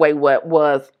second way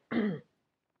was...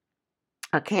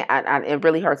 I can't. It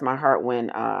really hurts my heart when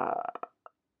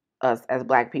us as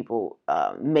Black people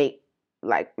make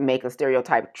a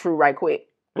stereotype true right quick.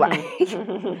 Like,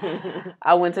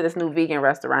 I went to this new vegan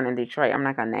restaurant in Detroit. I'm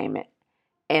not gonna name it,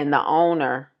 and the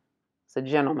owner, is a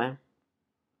gentleman,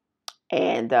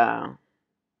 and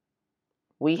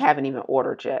we haven't even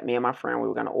ordered yet. Me and my friend, we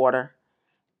were gonna order,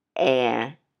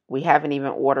 and we haven't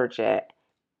even ordered yet,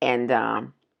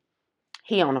 and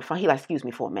he on the phone. He like, excuse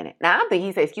me for a minute. Now I'm thinking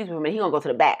he said, excuse me for a minute. He gonna go to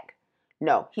the back.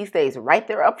 No, he stays right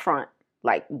there up front,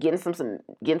 like getting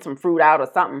some fruit out or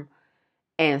something,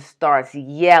 and starts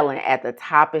yelling at the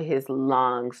top of his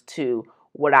lungs to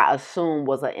what I assume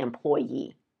was an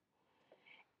employee.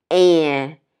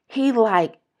 And he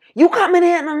like, you coming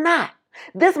in or not?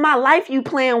 This my life you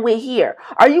playing with here.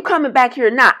 Are you coming back here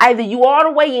or not? Either you all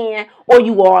the way in or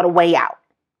you all the way out.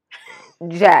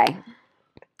 Jay,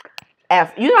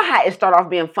 you know how it start off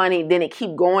being funny, then it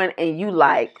keep going, and you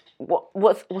like,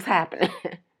 what's happening?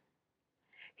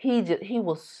 He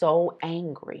was so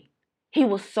angry. He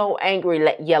was so angry,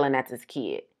 yelling at this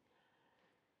kid.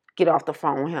 Get off the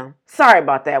phone with him. Sorry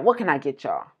about that. What can I get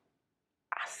y'all?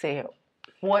 I said,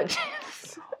 what?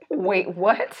 Wait,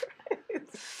 what?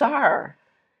 Sir,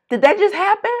 did that just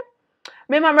happen?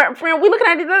 Me and my friend, we looking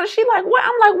at each other. She like, what?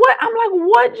 I'm like, what? I'm like,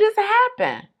 what just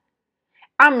happened?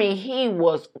 I mean,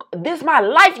 this my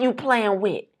life you playing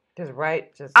with.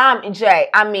 Jay,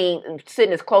 I mean,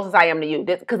 sitting as close as I am to you,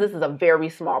 because this is a very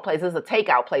small place. This is a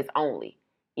takeout place only,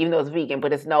 even though it's vegan,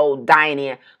 but it's no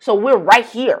dine-in. So we're right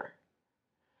here.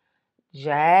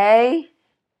 Jay,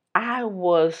 I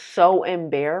was so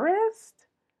embarrassed.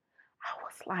 I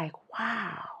was like,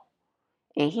 wow.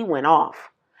 And he went off.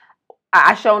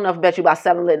 I sure enough bet you about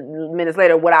 7 minutes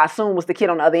later, what I assumed was the kid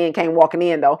on the other end came walking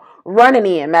in, though, running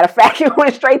in. Matter of fact, he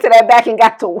went straight to that back and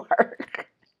got to work.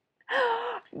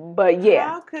 But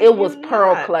yeah, it was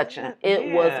pearl clutching.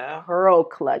 It was pearl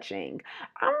clutching.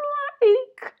 I'm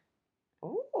like,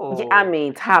 ooh, I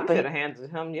mean, top you should have handed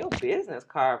him your business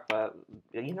card for,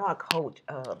 I coach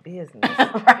business.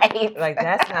 Right. Like,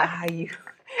 that's not how you...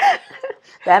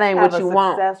 That ain't what you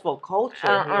want. Successful culture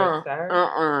here,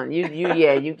 sir.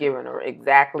 You giving her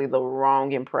exactly the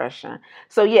wrong impression.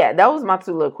 So yeah, that was my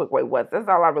 2 little quick way whats. That's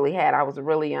all I really had. I was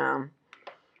really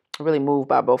really moved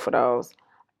by both of those.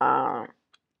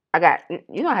 I got,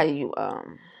 you know how you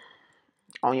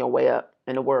on your way up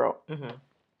in the world. Mm-hmm.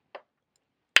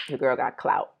 Your girl got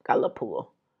clout, got a little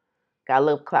pull, got a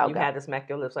little clout. You had to smack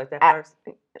your lips like that first.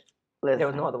 Listen, there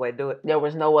was no other way to do it. There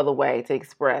was no other way to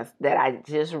express that. I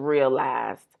just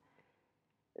realized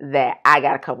that I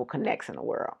got a couple connects in the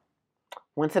world.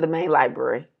 Went to the main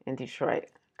library in Detroit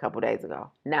a couple days ago.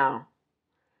 Now,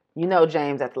 you know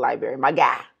James at the library, my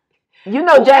guy. You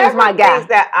know James, my guy. Thinks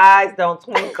that eyes don't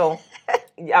twinkle.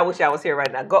 I wish I was here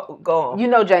right now. Go on. You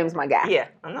know James, my guy. Yeah,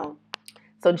 I know.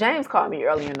 So James called me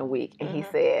earlier in the week, and he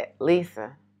said,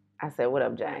 Lisa, I said, what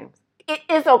up, James?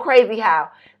 It's so crazy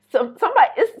how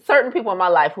it's certain people in my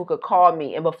life who could call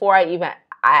me, and before I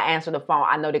answer the phone,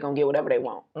 I know they're going to get whatever they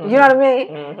want. Mm-hmm. You know what I mean?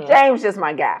 Mm-hmm. James just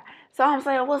my guy. So I'm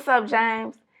saying, what's up,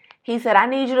 James? He said, I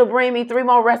need you to bring me 3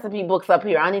 more recipe books up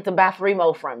here. I need to buy 3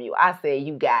 more from you. I said,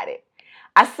 you got it.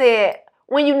 I said,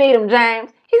 when you need them,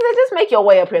 James? He said, just make your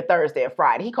way up here Thursday or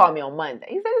Friday. He called me on Monday.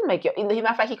 He said, matter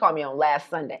of fact, he called me on last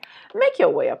Sunday. Make your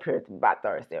way up here by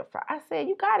Thursday or Friday. I said,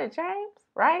 you got it, James,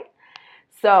 right?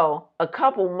 So a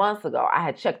couple months ago, I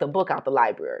had checked a book out the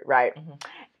library, right? Mm-hmm.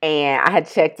 And I had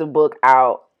checked the book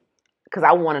out because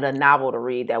I wanted a novel to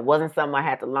read that wasn't something I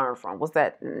had to learn from. What's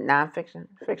that? Nonfiction?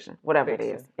 Fiction? Whatever fiction.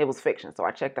 It is. It was fiction. So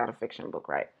I checked out a fiction book,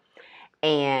 right?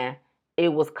 And it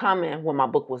was coming when my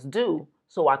book was due.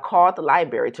 So I called the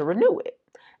library to renew it.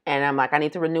 And I'm like, I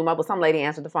need to renew my book. Some lady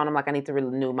answered the phone. I'm like, I need to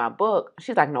renew my book.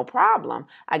 She's like, no problem.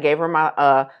 I gave her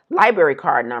my library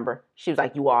card number. She was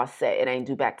like, you all set. It ain't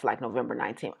due back to like November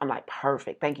 19th. I'm like,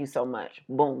 perfect. Thank you so much.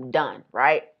 Boom, done,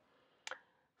 right?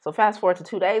 So fast forward to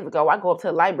 2 days ago, I go up to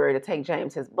the library to take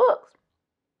James his books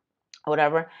or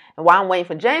whatever. And while I'm waiting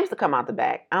for James to come out the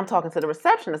back, I'm talking to the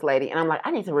receptionist lady. And I'm like,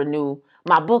 I need to renew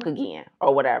my book again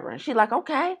or whatever. And she's like,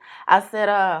 okay. I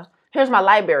said, here's my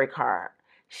library card.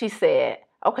 She said,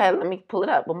 okay, let me pull it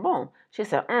up. Boom, boom. She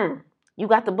said, you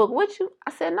got the book with you?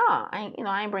 I said, no, I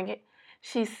ain't bring it.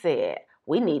 She said,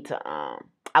 we need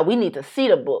to see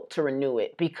the book to renew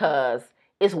it because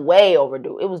it's way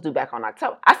overdue. It was due back on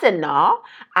October. I said, no.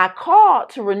 I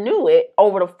called to renew it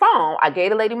over the phone. I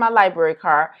gave the lady my library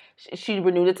card. She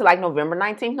renewed it to like November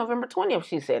 19th, November 20th.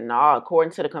 She said, no,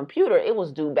 according to the computer, it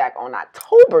was due back on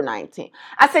October 19th.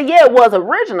 I said, yeah, it was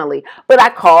originally. But I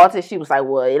called and she was like,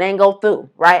 well, it ain't go through,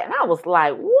 right? And I was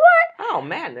like, what? Oh,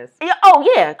 madness. Yeah, oh,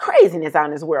 yeah, craziness out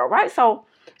in this world, right? So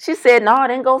she said, no, it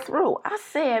didn't go through. I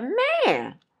said,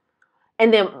 man.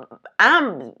 And then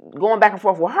I'm going back and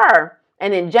forth with her.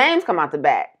 And then James come out the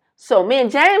back. So me and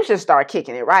James just start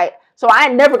kicking it, right? So I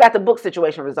never got the book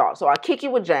situation resolved. So I kick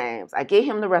it with James. I get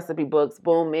him the recipe books.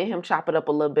 Boom, me and him chop it up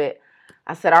a little bit.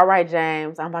 I said, all right,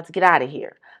 James, I'm about to get out of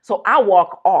here. So I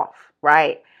walk off,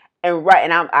 right? And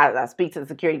I speak to the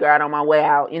security guard on my way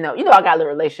out. I got a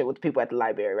little relationship with the people at the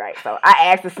library, right? So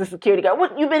I asked the security guard,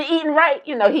 "What you been eating, right?"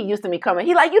 He used to me coming.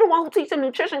 He like, "You the one who teach the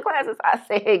nutrition classes?" I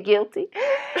said, "Guilty."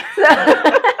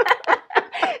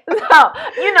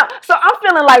 So I'm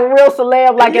feeling like real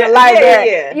celeb, like in the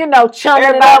library,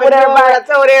 chumming it up with everybody. I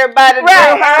told everybody to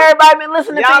right. Everybody been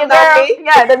listening to your girl.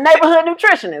 Yeah, the neighborhood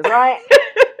nutritionist, right?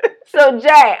 So,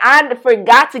 Jay, I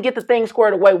forgot to get the thing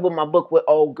squared away with my book with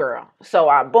old girl. So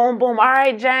I boom. All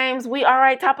right, James, we all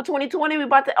right, top of 2020. We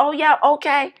about to, oh, yeah,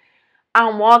 okay.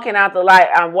 I'm walking out the light.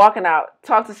 I'm walking out,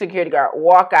 talk to the security guard,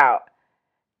 walk out.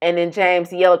 And then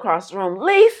James yell across the room,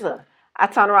 "Lisa." I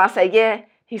turn around and say, "Yeah."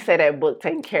 He said, "That book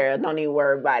taken care of. Don't even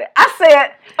worry about it." I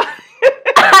said,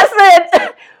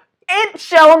 it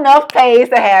sure enough pays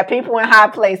to have people in high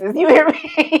places. You hear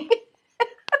me?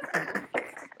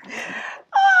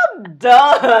 I'm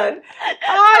done.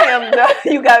 I am done.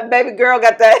 You got baby girl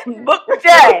got that book.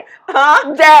 Jay.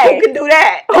 Huh? Jay. Who can do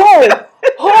that? Who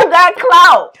got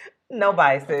clout?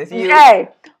 Nobody says you. Jay.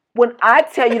 When I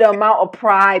tell you the amount of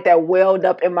pride that welled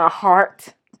up in my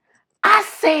heart, I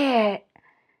said,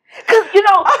 because,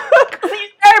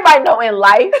 everybody know in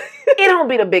life, it don't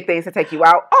be the big things that take you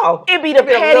out. Oh, it be the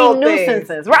petty nuisances,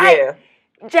 things. Right? Yeah.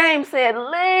 James said,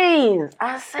 "Leans."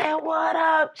 I said, "What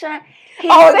up, James?"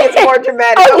 It's more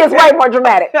dramatic. It's way more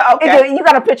dramatic. Okay. You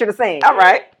got to picture the scene. All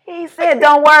right. He said,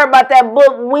 "Don't worry about that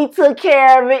book. We took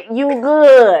care of it. You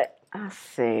good." I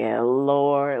said,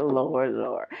 Lord.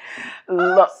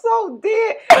 I'm so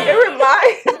dead. It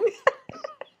reminds me.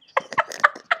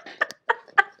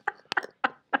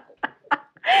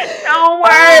 Don't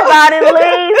worry about it,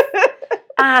 Lee.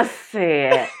 I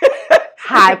said,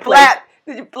 high place.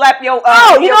 Did you flap your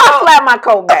I flapped my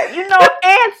coat back.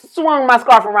 And swung my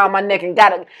scarf around my neck and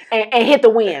got it and hit the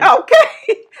wind.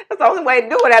 Okay. That's the only way to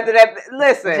do it after that.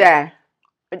 Listen. Jay.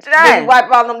 You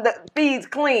wipe all them feeds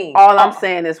clean. All I'm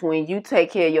saying is when you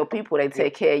take care of your people, they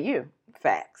take care of you.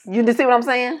 Facts. You see what I'm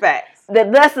saying? Facts. The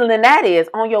lesson in that is,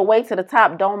 on your way to the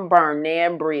top, don't burn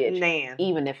Nan bridge. Nan.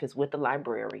 Even if it's with the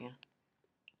librarian.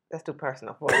 That's too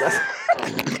personal for us.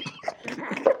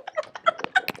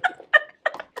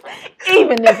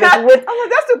 Even if it's with...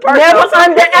 that's too personal. Never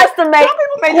underestimate... Some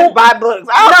people may just buy books.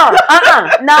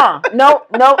 No.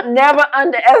 Never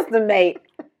underestimate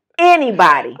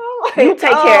anybody. You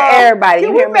take care of everybody.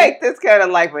 Can we make this kind of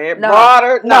like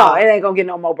broader? No, it ain't gonna get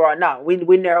no more broad. No, we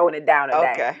narrowing it down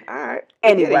today. Okay, all right.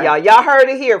 Anyway, y'all heard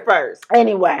it here first.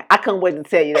 Anyway, I couldn't wait to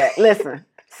tell you that. Listen,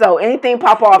 so anything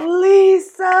pop off,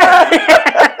 Lisa.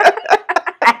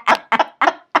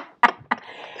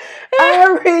 I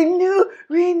renew.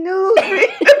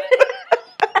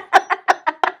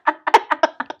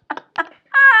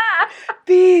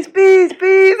 Peace.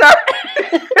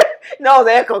 No,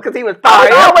 the echo because he was sorry.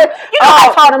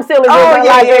 I taught him silly.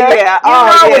 Yeah.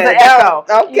 It was an echo.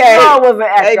 Okay. It was an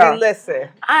echo. Baby, listen.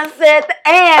 I said,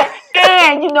 and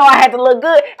I had to look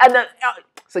good. And the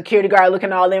security guard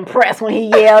looking all impressed when he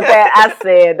yelled that. I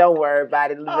said, "Don't worry about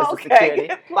it, Mr.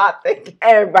 Security." Plot thing.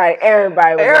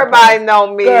 Everybody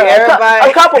know me. Girl,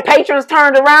 Everybody. A couple patrons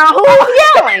turned around. Who's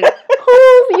yelling?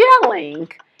 Who's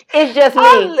yelling? It's just me.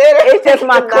 It's just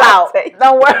my clout.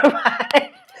 Don't worry about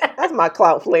it. That's my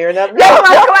clout flaring up. That's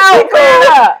my clout flaring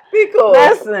up. Be cool.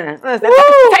 Listen.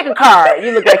 Take a card.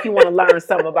 You look like you want to learn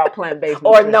something about plant-based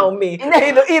or know me.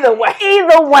 Either way.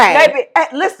 Maybe.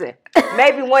 Listen.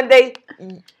 Maybe one day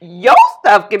your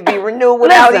stuff can be renewed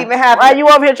without even having. While you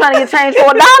over here trying to get change for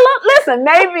 $1? Listen.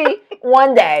 Maybe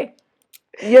one day.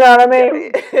 You know what I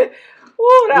mean?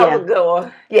 Ooh, that was a good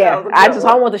one. Yeah, I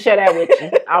want to share that with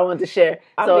you. I want to share.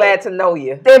 I'm glad to know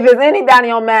you. If there's any doubt in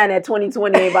your mind that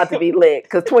 2020 ain't about to be lit,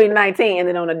 because 2019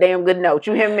 ended on a damn good note.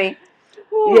 You hear me?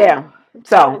 Ooh, yeah.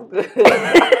 So. Don't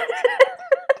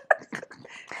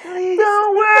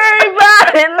worry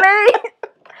about it, Lee.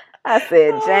 I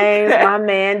said, James, my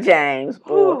man James.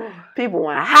 Boy, people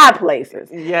want high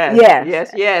places.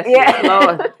 Yes,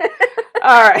 Lord.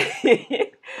 All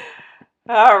right.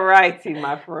 All righty,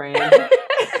 my friend.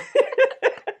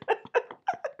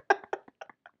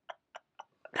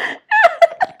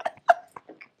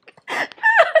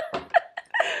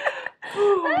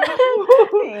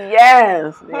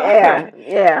 Yes.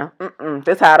 Yeah.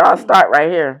 This how it all start right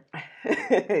here.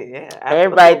 Yeah.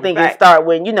 Everybody think it start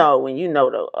when you know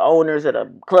the owners of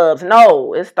the clubs.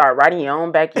 No, it start right in your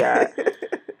own backyard.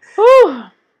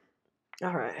 All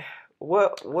right.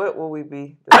 What will we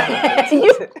be?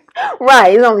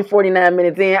 Right. It's only 49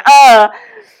 minutes in.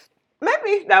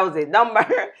 Maybe that was it.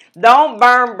 Don't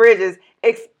burn bridges,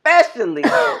 especially,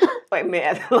 wait a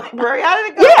minute, the library, how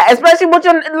did it go? Yeah, especially with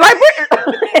your library.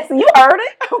 You heard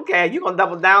it. Okay, you going to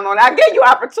double down on it. I gave you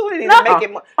opportunity to make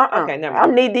it more. Okay, never mind.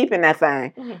 I'm knee deep in that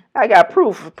thing. Mm-hmm. I got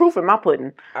proof in my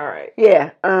pudding. All right.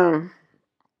 Yeah.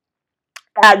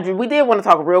 We did want to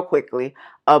talk real quickly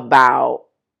about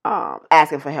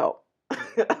asking for help.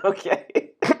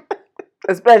 Okay.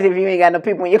 Especially if you ain't got no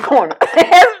people in your corner.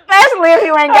 Especially if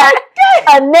you ain't got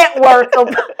a network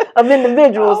of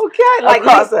individuals. Okay,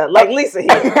 like Lisa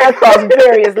here. Across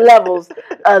various levels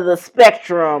of the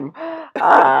spectrum,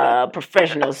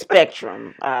 professional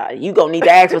spectrum. You gonna need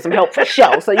to ask for some help for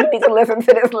sure. So you need to listen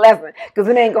to this lesson because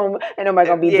ain't nobody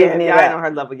gonna be digging it up. I ain't on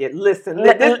her level yet. Listen,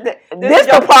 this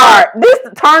the part.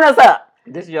 Turn us up.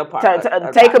 This is your part.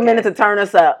 Take a minute to turn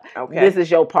us up. Okay. This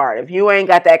is your part. If you ain't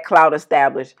got that clout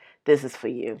established, this is for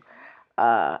you.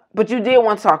 But you did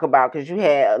want to talk about because you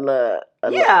had a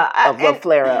little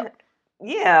flare up.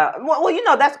 Yeah.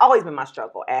 Well, that's always been my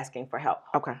struggle, asking for help.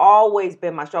 Okay. Always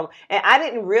been my struggle. And I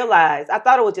didn't realize, I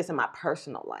thought it was just in my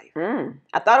personal life.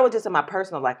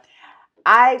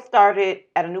 I started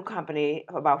at a new company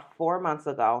about 4 months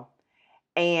ago,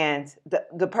 and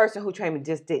the person who trained me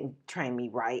just didn't train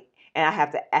me right. And I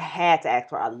had to ask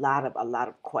for a lot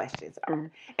of questions. Mm-hmm.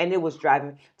 And it was driving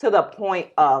me to the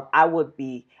point of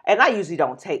and I usually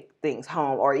don't take things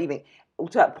home, or even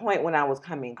to a point when I was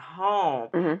coming home,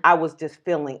 mm-hmm. I was just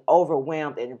feeling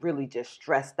overwhelmed and really just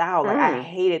stressed out. Like, I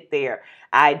hate it there.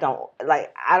 I don't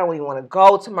even want to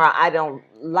go tomorrow. I don't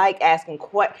like asking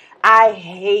questions. I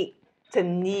hate to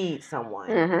need someone.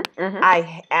 Mm-hmm. Mm-hmm.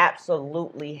 I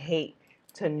absolutely hate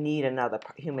to need another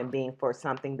human being for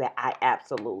something that I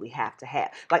absolutely have to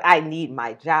have. Like, I need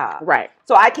my job. Right.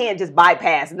 So I can't just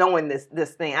bypass knowing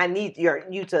this thing. I need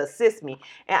you to assist me.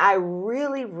 And I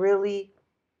really, really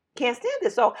can't stand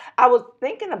this. So I was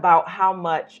thinking about how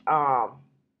much,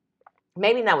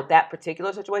 maybe not with that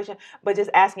particular situation, but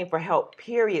just asking for help,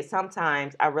 period,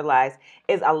 sometimes I realize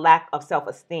is a lack of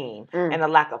self-esteem and a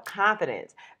lack of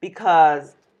confidence.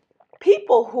 Because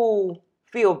people who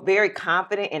feel very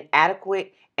confident and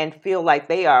adequate and feel like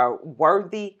they are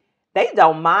worthy, they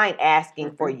don't mind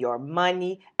asking for your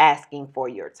money, asking for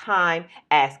your time,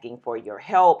 asking for your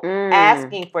help,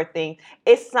 asking for things.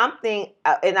 It's something,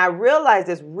 and I realized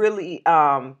this really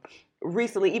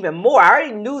recently even more. I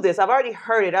already knew this. I've already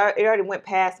heard it. It already went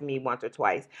past me once or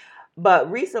twice. But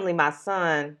recently my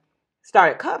son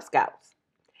started Cub Scouts.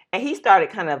 And he started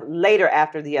kind of later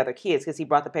after the other kids, because he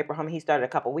brought the paper home. He started a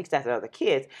couple weeks after the other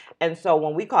kids. And so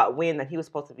when we caught wind that he was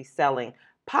supposed to be selling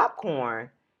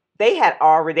popcorn, they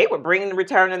were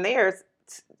returning theirs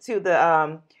to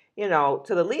the,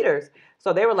 to the leaders.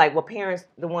 So they were like, well, parents,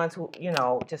 the ones who,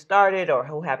 just started or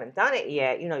who haven't done it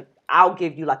yet, I'll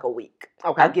give you like a week.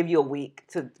 Okay. I'll give you a week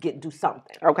to do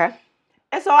something. Okay.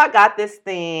 And so I got this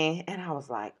thing, and I was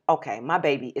like, okay, my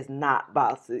baby is not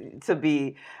about to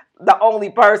be the only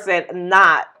person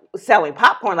not selling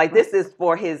popcorn. Like, this is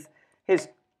for his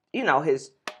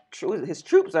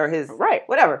troops or his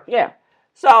whatever. Yeah.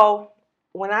 So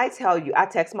when I tell you, I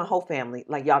text my whole family,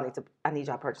 like, I need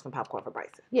y'all to purchase some popcorn for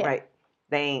Bryson. Yeah.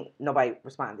 Right? Nobody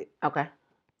responded. Okay.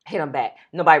 Hit them back.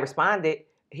 Nobody responded.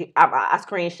 I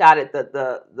screenshotted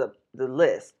the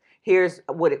list. Here's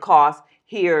what it costs.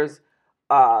 Here's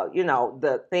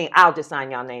the thing. I'll just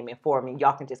sign y'all name in for me.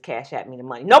 Y'all can just cash at me the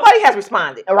money. Nobody has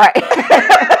responded. Right.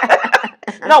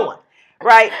 No one.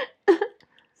 Right.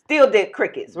 Still did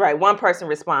crickets. Right. One person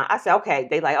respond. I said, okay.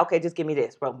 They like, okay, just give me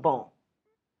this. Bro, boom.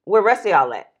 Where rest of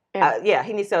y'all at? Yeah.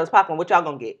 He needs to sell his popcorn. What y'all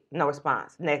gonna get? No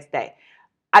response. Next day.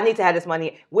 I need to have this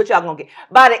money. What y'all gonna get?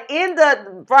 By the end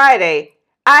of Friday,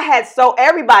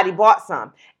 everybody bought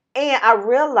some. And I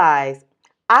realized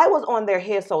I was on their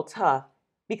head so tough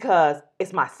because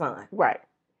it's my son. Right.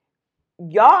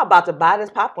 Y'all about to buy this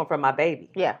popcorn from my baby.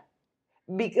 Yeah.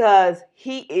 Because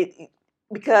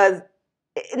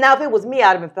now if it was me,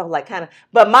 I'd have felt like kind of,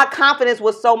 but my confidence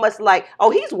was so much like, oh,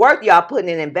 he's worth y'all putting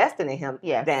and investing in him.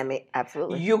 Yeah. Damn it.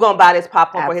 Absolutely. You gonna buy this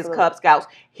popcorn for his Cub Scouts.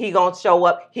 He gonna show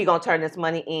up. He gonna turn this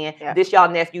money in. Yeah. This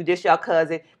y'all nephew. This y'all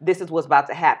cousin. This is what's about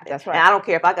to happen. That's right. And I don't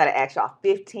care if I gotta ask y'all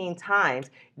 15 times.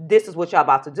 This is what y'all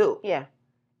about to do. Yeah.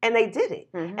 And they did it.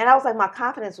 Mm-hmm. And I was like, my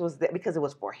confidence was there because it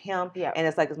was for him. Yeah. And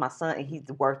it's like, it's my son and he's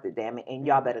worth it, damn it. And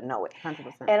y'all better know it.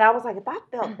 100%. And I was like, if I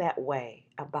felt that way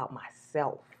about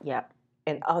myself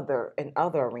in other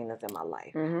arenas in my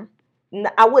life,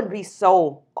 I wouldn't be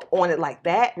so on it like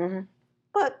that. Mm-hmm.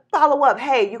 But follow up,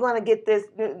 hey, you're going to get this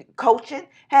coaching.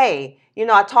 Hey,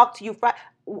 I talked to you Friday.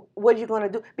 What are you going to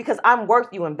do? Because I'm worth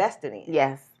you investing in.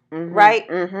 Yes. Mm-hmm. Right?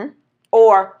 Mm-hmm.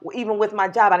 Or even with my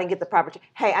job, I didn't get the proper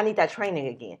hey, I need that training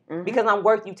again. Mm-hmm. Because I'm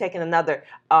worth you taking another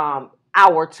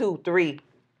hour, 2, 3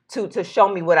 to show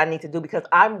me what I need to do, because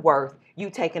I'm worth you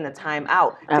taking the time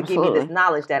out to give me this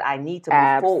knowledge that I need to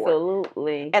move forward.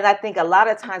 Absolutely. And I think a lot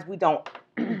of times we don't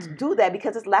do that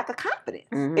because it's lack of confidence.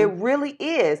 It really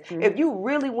is. If you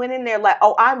really went in there like,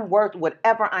 oh, I'm worth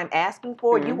whatever I'm asking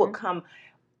for, you would come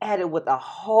at it with a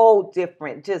whole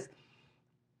different just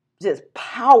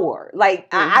power. Like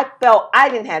I felt I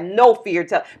didn't have no fear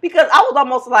because I was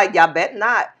almost like, y'all bet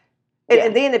not.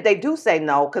 And then if they do say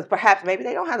no, because perhaps maybe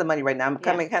they don't have the money right now, I'm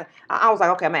coming. I was like,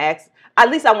 okay, I'm gonna ask. At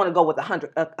least I want to go with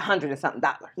 $100 and something.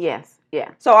 Yes,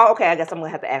 yeah. So okay, I guess I'm gonna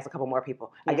have to ask a couple more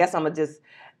people. I guess I'm gonna just.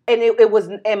 And it was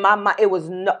in my mind. It was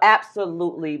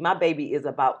absolutely. My baby is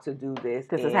about to do this.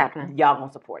 This is happening. Y'all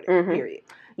gonna support it. Period.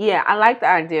 Yeah, I like the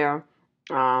idea.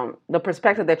 The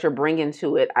perspective that you're bringing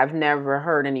to it. I've never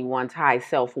heard anyone tie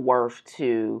self-worth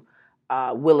to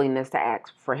willingness to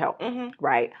ask for help.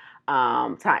 Right.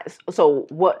 So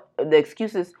what the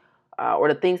excuses or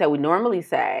the things that we normally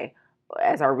say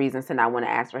as our reasons to not want to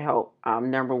ask for help.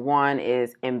 Number one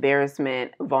is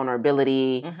embarrassment,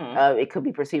 vulnerability. It could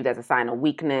be perceived as a sign of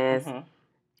weakness.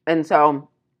 And so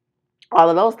all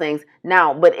of those things.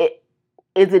 Now, but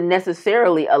is it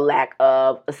necessarily a lack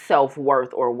of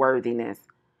self-worth or worthiness?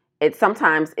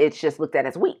 Sometimes it's just looked at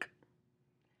as weak.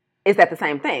 Is that the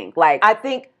same thing? Like, I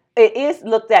think it is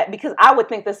looked at, because I would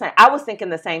think the same. I was thinking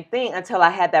the same thing until I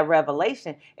had that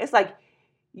revelation. It's like,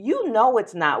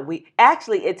 it's not weak.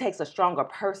 Actually, it takes a stronger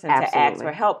person to ask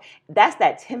for help. That's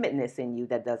that timidness in you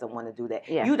that doesn't want to do that.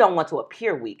 You don't want to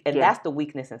appear weak. And that's the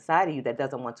weakness inside of you that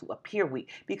doesn't want to appear weak,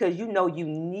 because you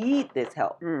need this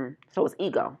help. So it's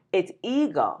ego. It's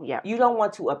ego. You don't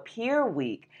want to appear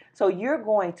weak. So you're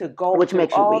going to go Which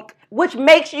makes you weak. Which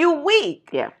makes you weak.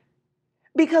 Yeah.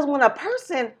 Because when a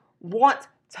person wants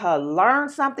to learn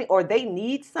something or they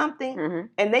need something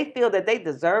and they feel that they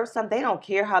deserve something, they don't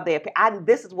care how they appear.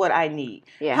 This is what I need.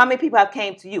 How many people have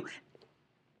came to you?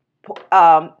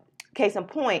 Case in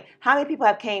point, how many people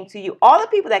have came to you? All the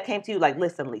people that came to you like,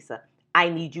 listen, Lisa, I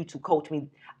need you to coach me.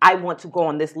 I want to go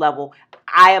on this level.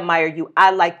 I admire you.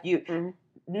 I like you.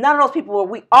 None of those people were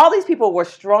weak. All these people were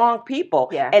strong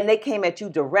people. And they came at you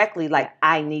directly like,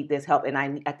 I need this help, and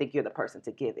I think you're the person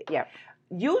to give it.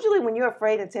 Usually when you're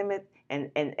afraid and timid and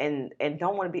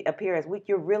don't want to appear as weak,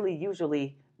 you're really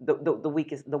usually the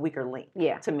weaker link.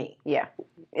 To me.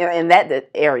 In that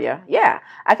area.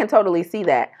 I can totally see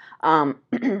that.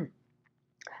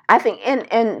 I think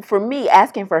and for me,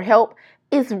 asking for help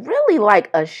is really like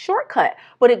a shortcut,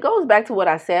 but it goes back to what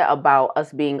I said about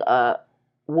us being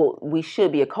we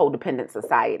should be a codependent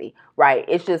society, right?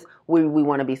 It's just we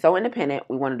want to be so independent.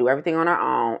 We want to do everything on our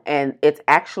own, and it's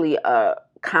actually a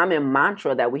common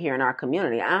mantra that we hear in our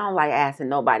community. I don't like asking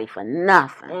nobody for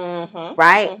nothing,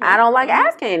 right? I don't like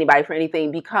asking anybody for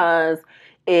anything because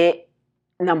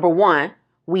number one,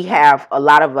 we have a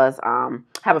lot of us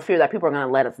have a fear that people are going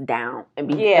to let us down and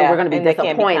we're going to be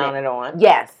disappointed. Can't be counted on.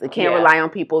 Yes, they can't rely on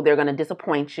people. They're going to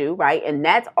disappoint you, right? And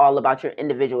that's all about your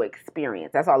individual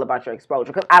experience. That's all about your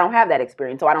exposure. Because I don't have that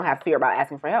experience, so I don't have fear about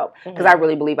asking for help because I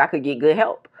really believe I could get good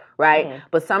help, right?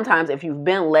 But sometimes if you've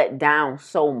been let down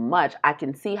so much, I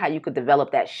can see how you could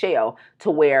develop that shell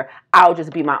to where I'll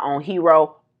just be my own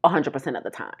hero 100% of the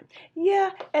time.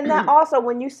 Yeah, and that also,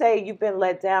 when you say you've been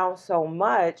let down so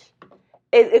much,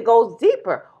 it goes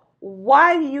deeper.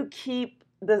 Why do you keep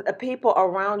the people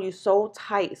around you so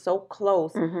tight, so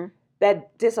close,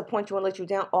 that disappoint you and let you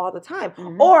down all the time?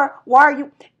 Or why are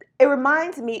you... It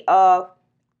reminds me of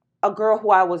a girl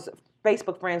who I was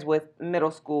Facebook friends with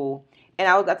middle school. And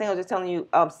I think I was just telling you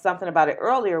something about it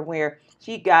earlier, where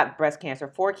she got breast cancer,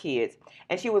 4 kids.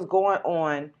 And she was going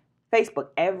on Facebook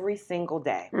every single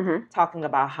day talking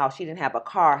about how she didn't have a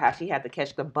car, how she had to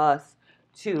catch the bus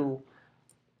to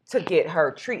get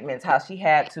her treatments, how she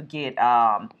had to get,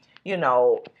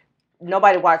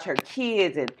 nobody watch her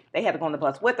kids, and they had to go on the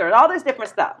bus with her, and all this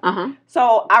different stuff.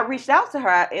 So I reached out to her,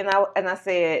 and I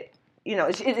said,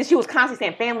 she was constantly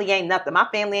saying, family ain't nothing. My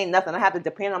family ain't nothing. I have to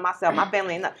depend on myself. My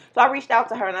family ain't nothing. So I reached out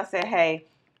to her, and I said, hey,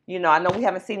 I know we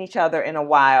haven't seen each other in a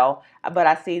while, but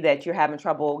I see that you're having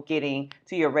trouble getting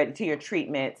to your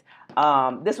treatments.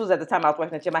 This was at the time I was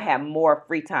working at the gym. I had more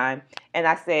free time, and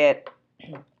I said,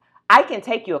 I can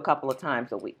take you a couple of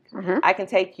times a week. I can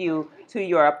take you to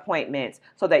your appointments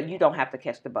so that you don't have to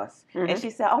catch the bus. And she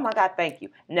said, oh my God, thank you.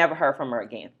 Never heard from her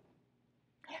again.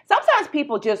 Sometimes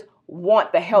people just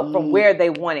want the help from where they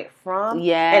want it from.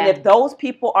 And if those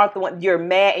people aren't the one, you're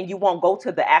mad and you won't go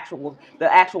to the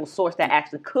actual source that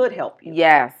actually could help you.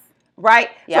 Right?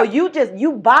 So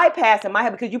you bypass in my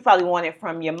head because you probably want it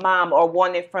from your mom, or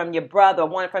want it from your brother, or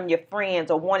want it from your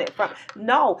friends, or want it from...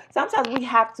 No. Sometimes we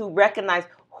have to recognize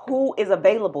who is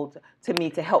available to me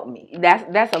to help me. That's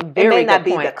a very good point. It may not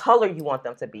be the color you want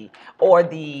them to be, or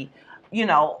the,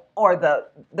 or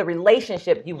the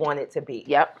relationship you want it to be.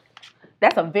 Yep.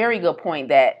 That's a very good point,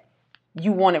 that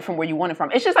you want it from where you want it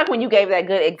from. It's just like when you gave that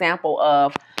good example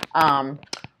of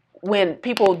when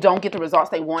people don't get the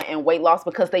results they want in weight loss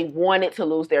because they wanted to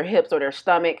lose their hips or their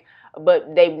stomach,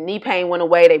 but their knee pain went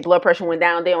away, their blood pressure went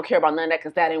down. They don't care about none of that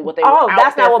because that ain't what they were out there for. Oh,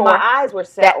 that's not what my eyes were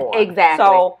set on. Exactly.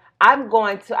 So I'm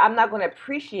not going to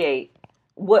appreciate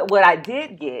what I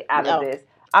did get out of this.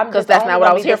 Because that's not what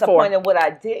I was here for. Disappointed what I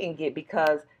didn't get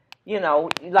because,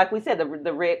 like we said,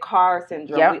 the red car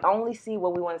syndrome. Yep. We only see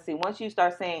what we want to see. Once you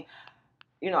start saying,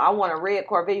 I want a red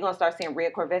Corvette, you're going to start seeing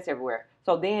red Corvettes everywhere.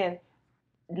 So then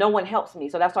no one helps me.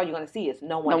 So that's all you're going to see is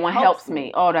no one helps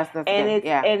me. Oh, that's and good. It's,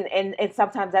 yeah. And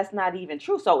sometimes that's not even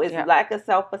true. So it's lack of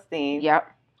self-esteem.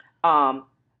 Yep.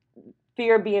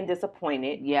 Fear of being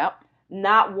disappointed. Yep.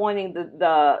 Not wanting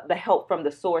the help from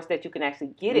the source that you can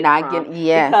actually get it from.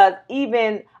 Because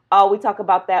even we talk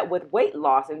about that with weight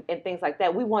loss and things like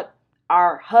that. We want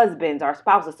our husbands, our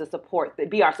spouses to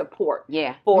be our support.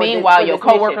 Yeah. Meanwhile, your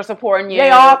coworkers supporting you. They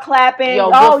all clapping. Your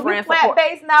good friends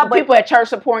plant-based now. But people at church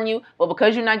supporting you. But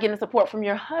because you're not getting support from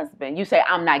your husband, you say,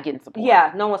 I'm not getting support.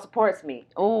 Yeah, no one supports me.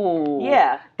 Ooh.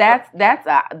 Yeah. That's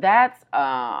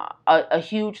a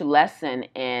huge lesson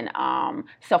in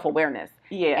self-awareness.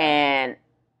 Yeah. And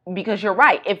because you're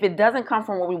right. If it doesn't come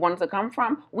from where we want it to come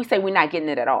from, we say we're not getting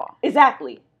it at all.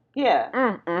 Exactly.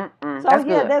 Yeah. So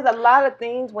there's a lot of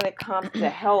things when it comes to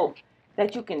help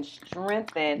that you can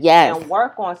strengthen and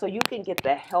work on so you can get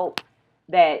the help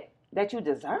that you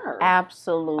deserve.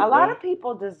 Absolutely. A lot of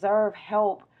people deserve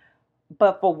help,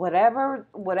 but for whatever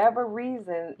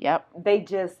reason, they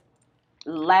just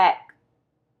lack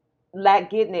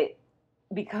getting it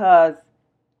because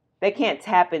they can't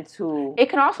tap into it.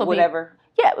 Can also whatever.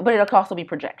 But it'll also be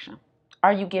projection.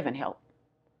 Are you giving help?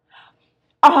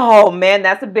 Oh man,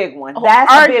 that's a big one.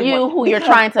 Are you who you're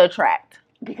trying to attract?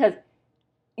 Because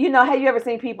have you ever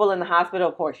seen people in the hospital?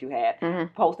 Of course you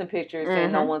have. Posting pictures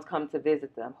saying no one's come to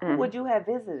visit them. Who would you have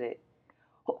visited?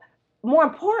 More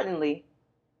importantly,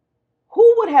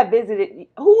 who would have visited?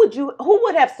 Who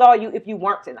would have saw you if you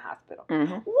weren't in the hospital?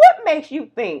 What makes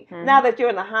you think now that you're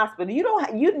in the hospital you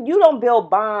don't build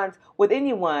bonds with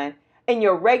anyone in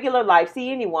your regular life,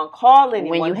 see anyone, call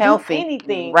anyone, when you're healthy, do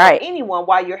anything for anyone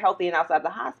while you're healthy and outside the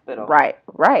hospital. Right.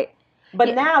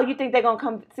 But now you think they're going to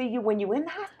come see you when you're in the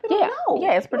hospital? Yeah. No.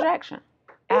 Yeah, it's projection.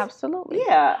 Absolutely.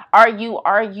 Yeah. Are you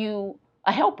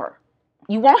a helper?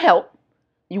 You want help.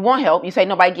 You say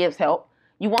nobody gives help.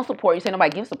 You want support. You say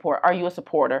nobody gives support. Are you a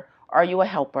supporter? Are you a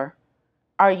helper?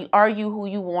 Are you who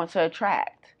you want to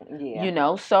attract?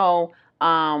 Yeah. So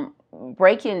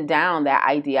breaking down that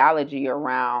ideology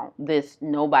around this,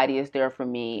 nobody is there for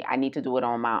me, I need to do it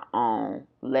on my own,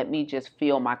 let me just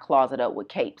fill my closet up with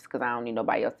capes because I don't need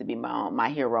nobody else to be my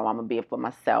hero, I'm gonna be it for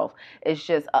myself. It's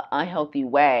just an unhealthy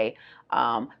way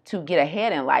to get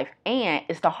ahead in life, and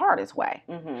it's the hardest way.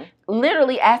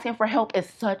 Literally asking for help is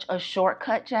such a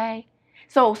shortcut, Jay.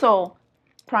 So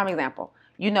prime example,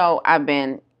 I've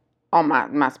been on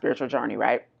my spiritual journey,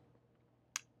 right?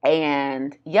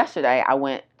 And yesterday I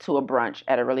went to a brunch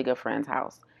at a really good friend's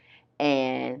house.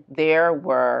 And there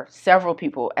were several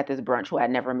people at this brunch who I had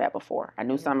never met before. I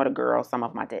knew some of the girls, some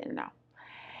of them I didn't know.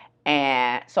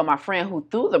 And so my friend who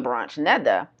threw the brunch,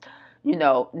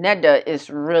 Neda is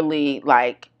really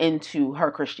like into her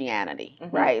Christianity,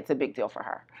 right? It's a big deal for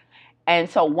her. And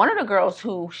so one of the girls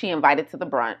who she invited to the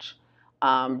brunch,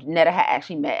 Neda had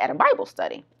actually met at a Bible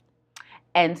study.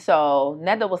 And so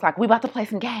Neda was like, we about to play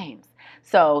some games.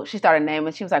 So she started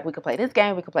naming. She was like, we could play this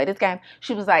game. We could play this game.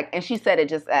 She was like, and she said it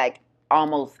just like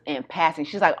almost in passing.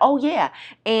 She's like, oh yeah.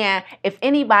 And if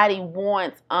anybody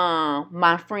wants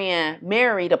my friend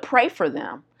Mary to pray for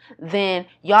them, then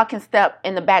y'all can step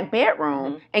in the back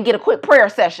bedroom and get a quick prayer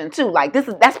session too. Like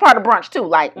that's part of brunch too.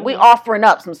 Like we offering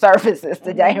up some services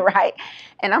today, right?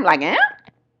 And I'm like, okay.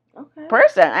 Prayer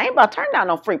session. I ain't about to turn down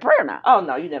no free prayer now. Oh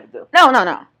no, you never do.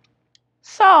 No.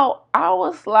 So I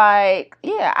was like,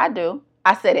 yeah, I do.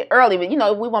 I said it early, but we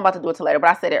weren't about to do it till later, but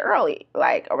I said it early,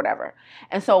 like, or whatever.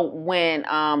 And so when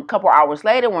a couple hours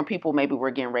later, when people maybe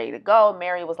were getting ready to go,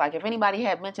 Mary was like, if anybody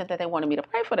had mentioned that they wanted me to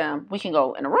pray for them, we can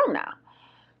go in the room now.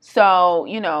 So,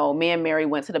 me and Mary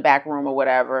went to the back room or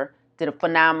whatever, did a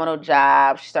phenomenal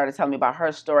job. She started telling me about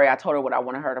her story. I told her what I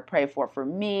wanted her to pray for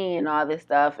me and all this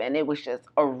stuff. And it was just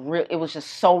it was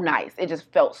just so nice. It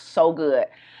just felt so good.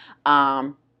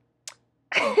 And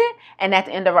at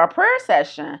the end of our prayer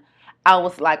session, I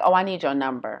was like, oh, I need your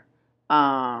number.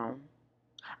 I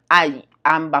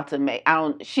I'm about to make. I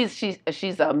don't.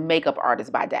 She's a makeup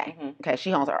artist by day. Mm-hmm. Okay,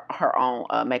 she owns her own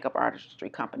makeup artistry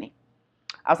company.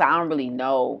 I was like, I don't really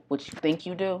know what you think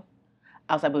you do.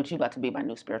 I was like, but you about to be my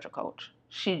new spiritual coach.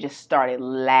 She just started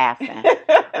laughing.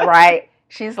 Right?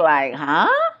 She's like, huh?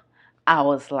 I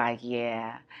was like,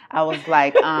 yeah. I was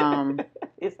like,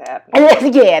 it's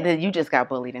happening. Yeah, you just got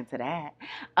bullied into that.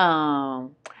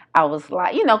 I was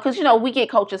like, because we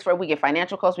get we get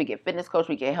financial coaches, we get fitness coaches,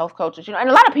 we get health coaches, and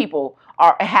a lot of people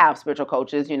have spiritual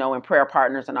coaches, and prayer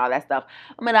partners and all that stuff.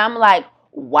 I mean, I'm like,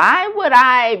 why would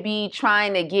I be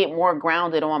trying to get more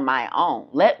grounded on my own?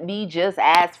 Let me just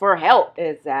ask for help.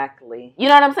 Exactly. You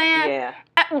know what I'm saying? Yeah.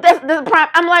 That's the problem.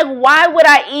 I'm like, why would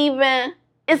I even?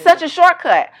 It's such a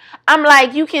shortcut. I'm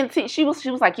like, you can teach. She was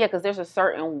like, yeah, because there's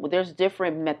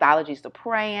different methodologies to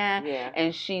praying. Yeah.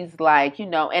 And she's like,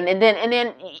 and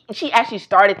then she actually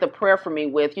started the prayer for me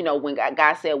with, when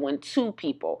God said when two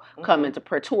people come into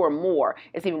prayer, two or more,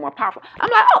 it's even more powerful. I'm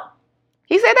like, oh.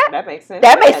 He said that? That makes sense.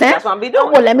 That makes sense. That's what I'm be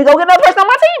doing. Well, let me go get another person on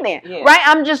my team then. Yeah. Right?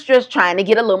 I'm just trying to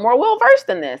get a little more well-versed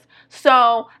in this.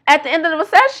 So at the end of the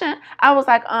session, I was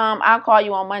like, I'll call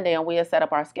you on Monday and we'll set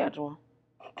up our schedule.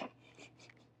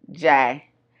 Jay,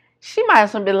 she might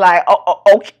as well be like,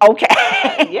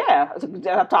 okay. Yeah.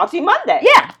 I'll talk to you Monday.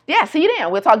 Yeah. See you then.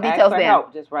 We'll talk details then.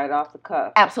 Help, just right off the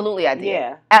cuff. Absolutely, I did.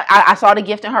 Yeah. I saw the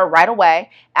gift in her right away.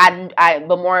 But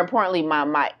more importantly,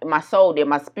 my soul did,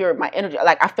 my spirit, my energy.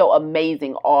 Like I felt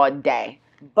amazing all day.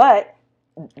 But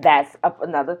that's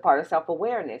another part of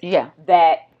self-awareness. Yeah.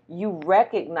 That you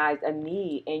recognize a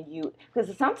need and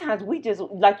because sometimes we just,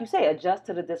 like you say, adjust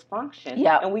to the dysfunction.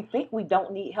 Yeah. And we think we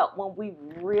don't need help when we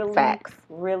really, Facts.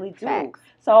 really do. Facts.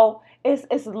 So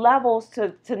it's levels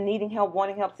to needing help,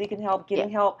 wanting help, seeking help, getting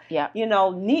help. Yeah.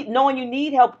 Knowing you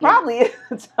need help probably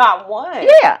is top one.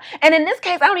 Yeah. And in this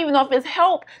case, I don't even know if it's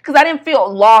help because I didn't feel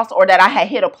lost or that I had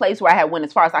hit a place where I had went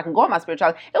as far as I can go in my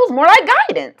spirituality. It was more like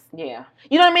guidance. Yeah.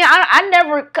 You know what I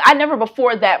mean? I never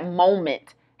before that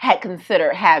moment had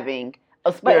considered having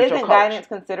a spiritual But isn't coach. guidance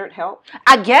considered help?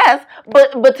 I guess,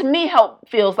 but to me, help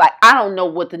feels like I don't know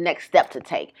what the next step to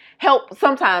take. Help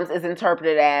sometimes is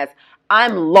interpreted as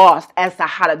I'm lost as to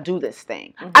how to do this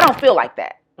thing. Mm-hmm. I don't feel like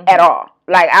that at all.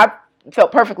 Like I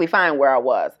felt perfectly fine where I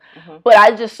was, but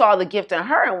I just saw the gift in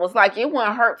her and was like, it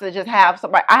wouldn't hurt to just have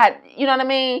somebody. I had, you know what I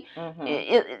mean?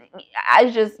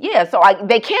 So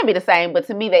they can be the same, but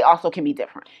to me, they also can be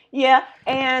different. Yeah,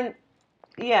 and.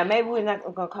 Yeah, maybe we're not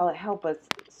going to call it help, but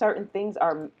certain things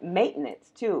are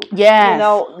maintenance too. Yes.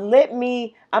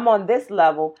 I'm on this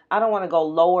level. I don't want to go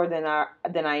lower than I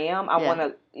am. I want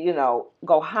to,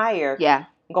 go higher. Yeah.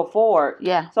 Go forward.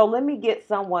 Yeah. So let me get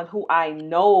someone who I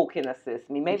know can assist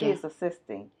me. Maybe it's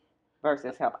assisting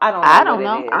versus help. I don't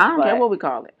know. I don't care what we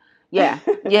call it. Yeah.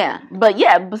 Yeah. But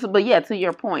to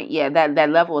your point, that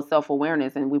level of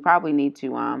self-awareness, and we probably need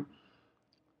to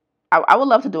I would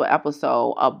love to do an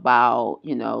episode about,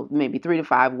 maybe 3 to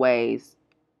 5 ways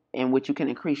in which you can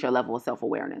increase your level of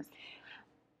self-awareness.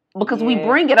 Because we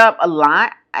bring it up a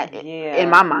lot in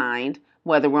my mind,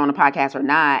 whether we're on a podcast or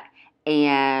not.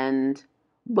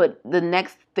 But the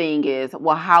next thing is,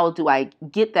 well, how do I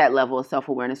get that level of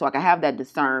self-awareness so I can have that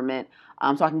discernment,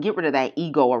 so I can get rid of that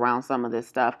ego around some of this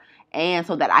stuff, and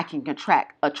so that I can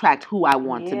attract who I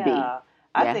want to be.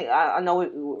 I think I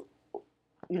know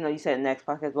you said next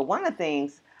podcast, but one of the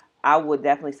things I would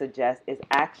definitely suggest is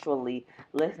actually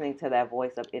listening to that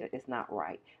voice of it's not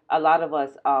right. A lot of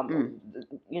us,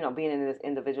 being in this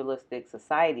individualistic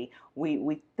society,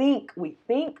 we think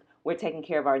we're taking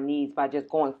care of our needs by just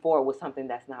going forward with something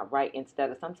that's not right,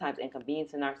 instead of sometimes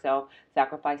inconveniencing ourselves,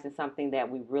 sacrificing something that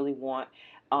we really want,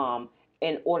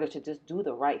 in order to just do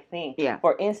the right thing. Yeah.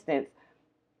 For instance,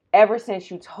 ever since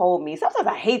you told me, sometimes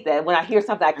I hate that when I hear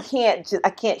something I can't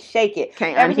shake it.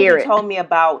 Can't ever unhear since you it. told me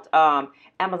about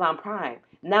Amazon Prime.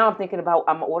 Now I'm thinking about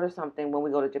I'm gonna order something when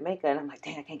we go to Jamaica, and I'm like,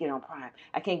 dang, I can't get it on Prime.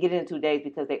 I can't get it in 2 days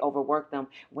because they overwork them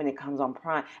when it comes on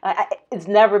Prime. It's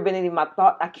never been any of my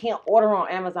thought. I can't order on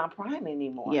Amazon Prime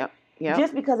anymore. Yep.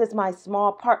 Just because it's my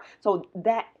small part. So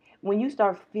that. When you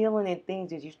start feeling in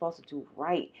things that you're supposed to do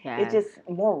right, it just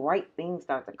more right things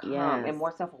start to come, and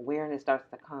more self-awareness starts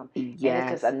to come. Yes.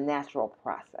 And it's just a natural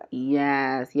process.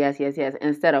 Yes.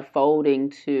 Instead of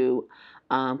folding to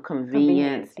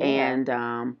convenience and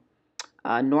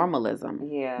normalism.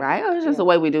 Yeah. Right? It's just the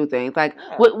way we do things. Like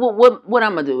what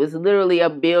I'm gonna do is literally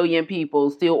 1 billion people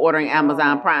still ordering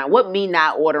Amazon Prime. What me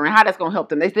not ordering? How that's gonna help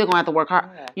them? They still gonna have to work hard.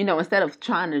 Yeah. Instead of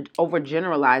trying to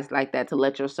overgeneralize like that to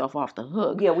let yourself off the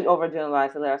hook. Yeah, we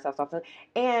overgeneralize to let ourselves off the hook.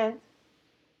 And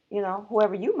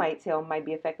whoever you might tell might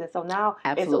be affected. So now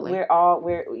we're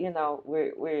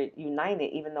united,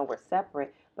 even though we're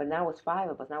separate. But now it's 5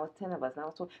 of us. Now it's 10 of us. Now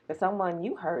it's 2. Because someone,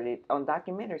 you heard it on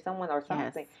documentary, someone or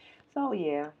something. Yes. So,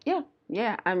 yeah.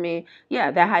 Yeah. I mean,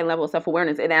 that high level of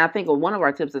self-awareness. And I think one of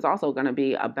our tips is also going to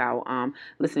be about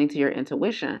listening to your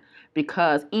intuition.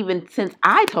 Because even since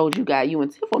I told you guys, you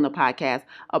and Tiff on the podcast,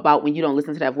 about when you don't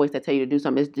listen to that voice that tell you to do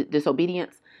something, it's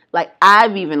disobedience. Like,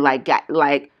 I've even, got,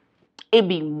 it'd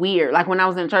be weird. Like, when I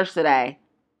was in church today,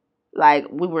 like,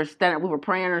 we were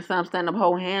praying or something, standing up,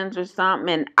 hold hands or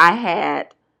something, and I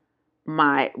had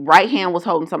my right hand was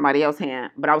holding somebody else's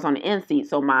hand, but I was on the end seat,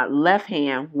 so my left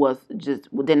hand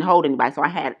didn't hold anybody, so I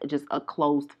had just a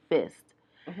closed fist.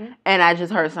 Mm-hmm. And I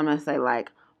just heard someone say, like,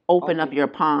 open up your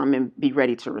palm and be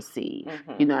ready to receive.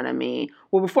 Mm-hmm. You know what I mean?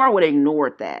 Well, before I would have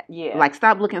ignored that. Yeah. Like,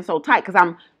 stop looking so tight, because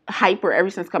I'm hyper,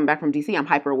 ever since coming back from DC, I'm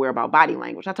hyper aware about body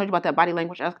language. I told you about that body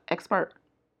language expert.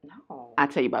 No. I'll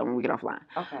tell you about it when we get offline.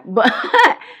 Okay. But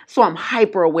so I'm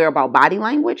hyper aware about body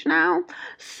language now.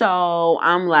 So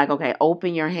I'm like, okay,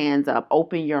 open your hands up,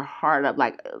 open your heart up,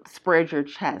 like spread your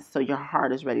chest so your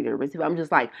heart is ready to receive. I'm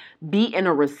just like, be in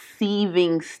a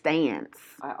receiving stance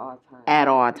at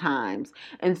all times.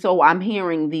 And so I'm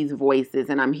hearing these voices,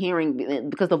 and I'm hearing,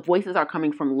 because the voices are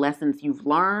coming from lessons you've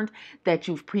learned that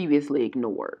you've previously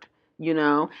ignored,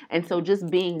 And so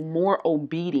just being more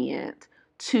obedient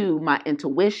to my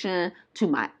intuition, to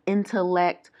my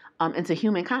intellect, and to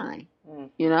humankind.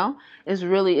 It's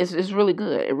really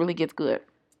good. It really gets good.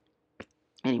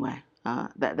 Anyway,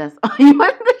 that's all you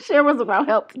wanted to share was about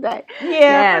health today.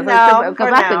 Because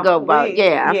I could go about.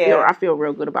 I feel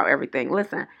real good about everything.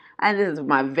 Listen, this is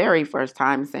my very first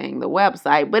time saying the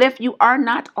website, but if you are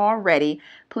not already,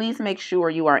 please make sure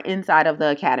you are inside of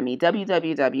the academy,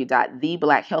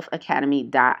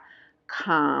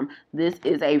 www.theblackhealthacademy.com. This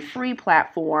is a free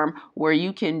platform where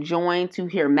you can join to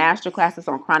hear masterclasses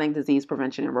on chronic disease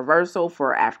prevention and reversal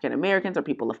for African Americans or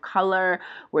people of color,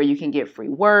 where you can get free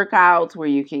workouts, where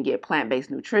you can get plant-based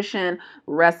nutrition,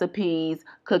 recipes,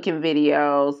 cooking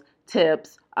videos,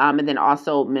 tips, and then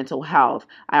also mental health.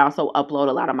 I also upload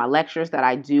a lot of my lectures that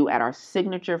I do at our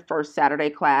signature first Saturday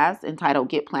class entitled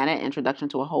Get Planet, Introduction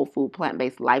to a Whole Food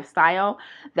Plant-Based Lifestyle.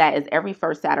 That is every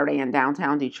first Saturday in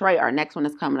downtown Detroit. Our next one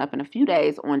is coming up in a few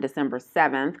days on December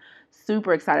 7th.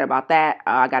 Super excited about that.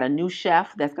 I got a new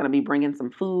chef that's going to be bringing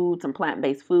some food, some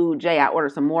plant-based food. Jay, I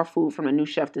ordered some more food from the new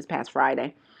chef this past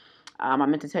Friday. I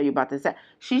meant to tell you about this.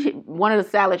 One of the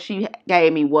salads she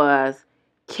gave me was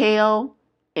kale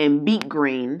and beet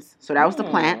greens. So that was the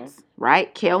plants,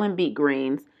 right? Kale and beet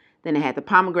greens. Then it had the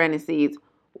pomegranate seeds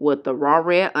with the raw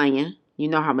red onion. You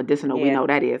know how medicinal we know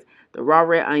that is. The raw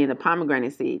red onion, the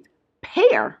pomegranate seeds.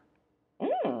 Pear,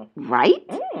 right?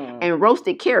 And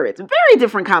roasted carrots. Very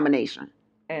different combination.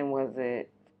 And was it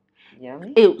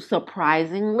yummy? It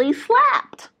surprisingly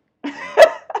slapped.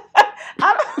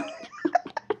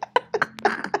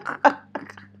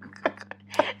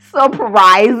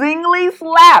 Surprisingly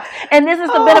slapped. And this is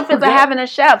the benefits of having a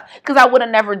chef, because I would have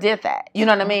never did that. You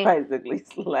know what I mean? Surprisingly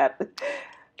slapped.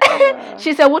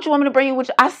 She said, what you want me to bring you?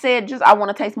 Which I said, I want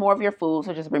to taste more of your food,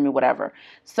 so just bring me whatever.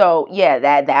 So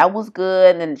yeah, that was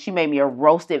good. And then she made me a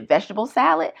roasted vegetable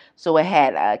salad. So it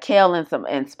had kale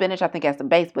and spinach, I think, as the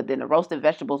base, but then the roasted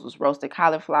vegetables was roasted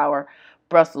cauliflower,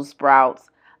 Brussels sprouts,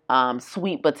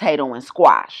 sweet potato, and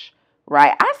squash.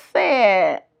 Right? I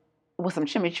said, with some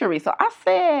chimichurri. So I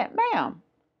said, ma'am,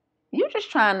 you're just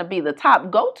trying to be the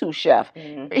top go-to chef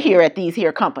here at these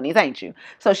here companies, ain't you?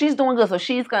 So she's doing good. So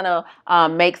she's going to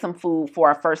make some food for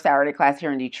our first Saturday class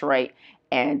here in Detroit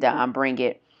and bring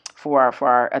it for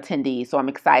our attendees. So I'm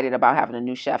excited about having a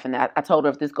new chef. And I told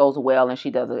her if this goes well and she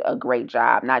does a great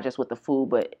job, not just with the food,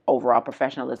 but overall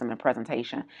professionalism and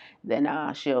presentation, then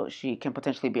she can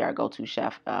potentially be our go-to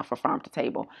chef for Farm to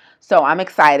Table. So I'm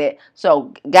excited.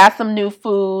 So got some new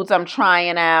foods I'm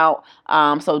trying out.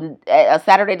 So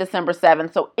Saturday, December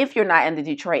 7th. So if you're not in the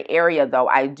Detroit area, though,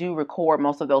 I do record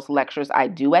most of those lectures I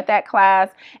do at that class,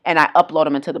 and I upload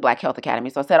them into the Black Health Academy.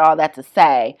 So I said all that to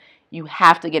say, you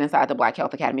have to get inside the Black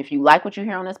Health Academy. If you like what you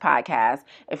hear on this podcast,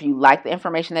 if you like the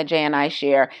information that Jay and I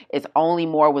share, it's only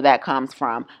more where that comes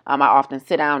from. I often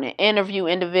sit down and interview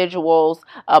individuals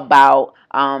about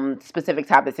specific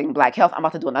topics in Black health. I'm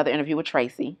about to do another interview with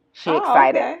Tracy. She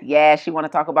excited. Okay. Yeah, she want to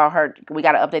talk about her. We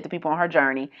got to update the people on her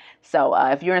journey. So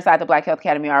if you're inside the Black Health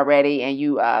Academy already and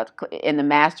you in the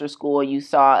master school, you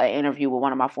saw an interview with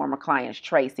one of my former clients,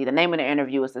 Tracy. The name of the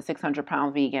interview is the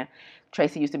 600-pound vegan.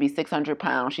 Tracy used to be 600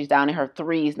 pounds. She's down in her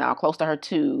 3s now, close to her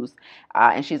 2s.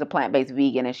 And she's a plant-based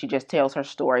vegan, and she just tells her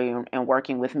story and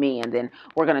working with me. And then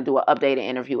we're going to do an updated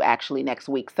interview actually next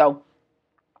week. So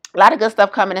A lot of good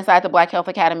stuff coming inside the Black Health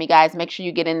Academy, guys. Make sure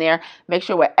you get in there. Make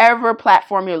sure whatever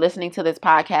platform you're listening to this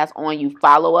podcast on, you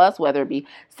follow us, whether it be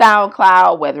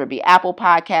SoundCloud, whether it be Apple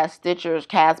Podcasts, Stitchers,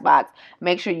 Castbox.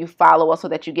 Make sure you follow us so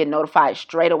that you get notified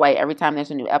straight away every time there's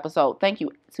a new episode. Thank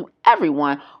you to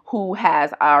everyone who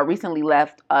has recently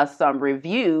left us some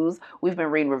reviews. We've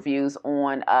been reading reviews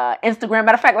on Instagram.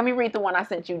 Matter of fact, let me read the one I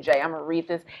sent you, Jay. I'm going to read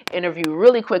this interview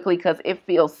really quickly because it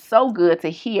feels so good to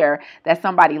hear that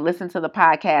somebody listened to the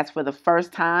podcast for the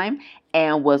first time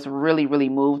and was really, really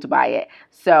moved by it.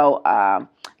 So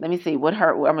let me see what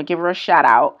I'm going to give her a shout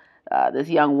out. This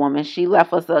young woman, she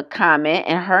left us a comment,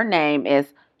 and her name is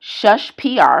Shush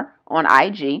PR on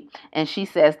IG, and she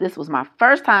says, this was my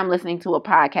first time listening to a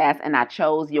podcast, and I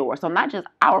chose yours. So not just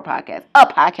our podcast, a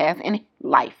podcast in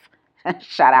life.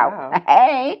 Shout out. Wow.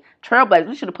 Hey, Trailblazers.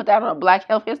 We should have put that on a Black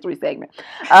Health History segment.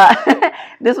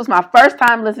 This was my first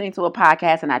time listening to a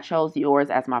podcast, and I chose yours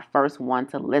as my first one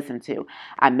to listen to.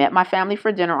 I met my family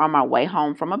for dinner on my way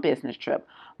home from a business trip.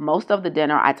 Most of the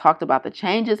dinner, I talked about the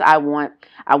changes I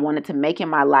wanted to make in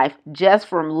my life just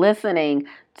from listening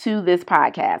to this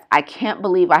podcast. I can't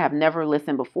believe I have never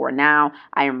listened before now.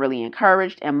 I am really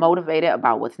encouraged and motivated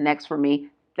about what's next for me.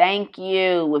 Thank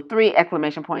you, with 3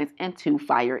 exclamation points and 2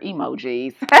 fire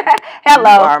emojis.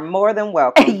 Hello. You are more than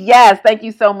welcome. Yes, thank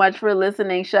you so much for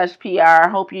listening, Shush PR.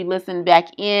 Hope you listen back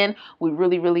in. We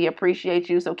really, really appreciate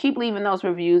you. So keep leaving those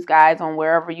reviews, guys, on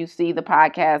wherever you see the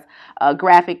podcast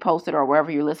graphic posted or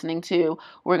wherever you're listening to.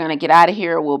 We're going to get out of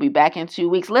here. We'll be back in 2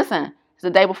 weeks. Listen, it's the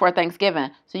day before Thanksgiving.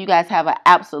 So you guys have an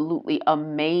absolutely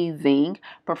amazing,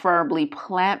 preferably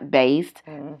plant-based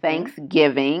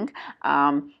Thanksgiving.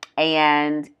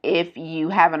 And if you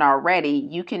haven't already,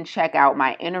 you can check out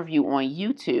my interview on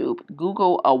YouTube.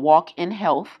 Google A Walk in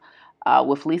Health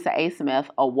with Lisa A. Smith.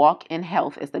 A Walk in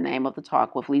Health is the name of the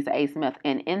talk with Lisa A. Smith.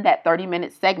 And in that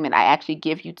 30-minute segment, I actually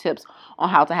give you tips on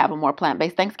how to have a more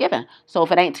plant-based Thanksgiving. So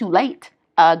if it ain't too late,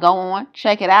 go on,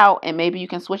 check it out, and maybe you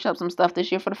can switch up some stuff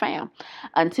this year for the fam.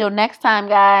 Until next time,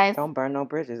 guys. Don't burn no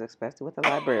bridges, especially with the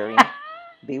librarian.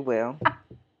 Be well.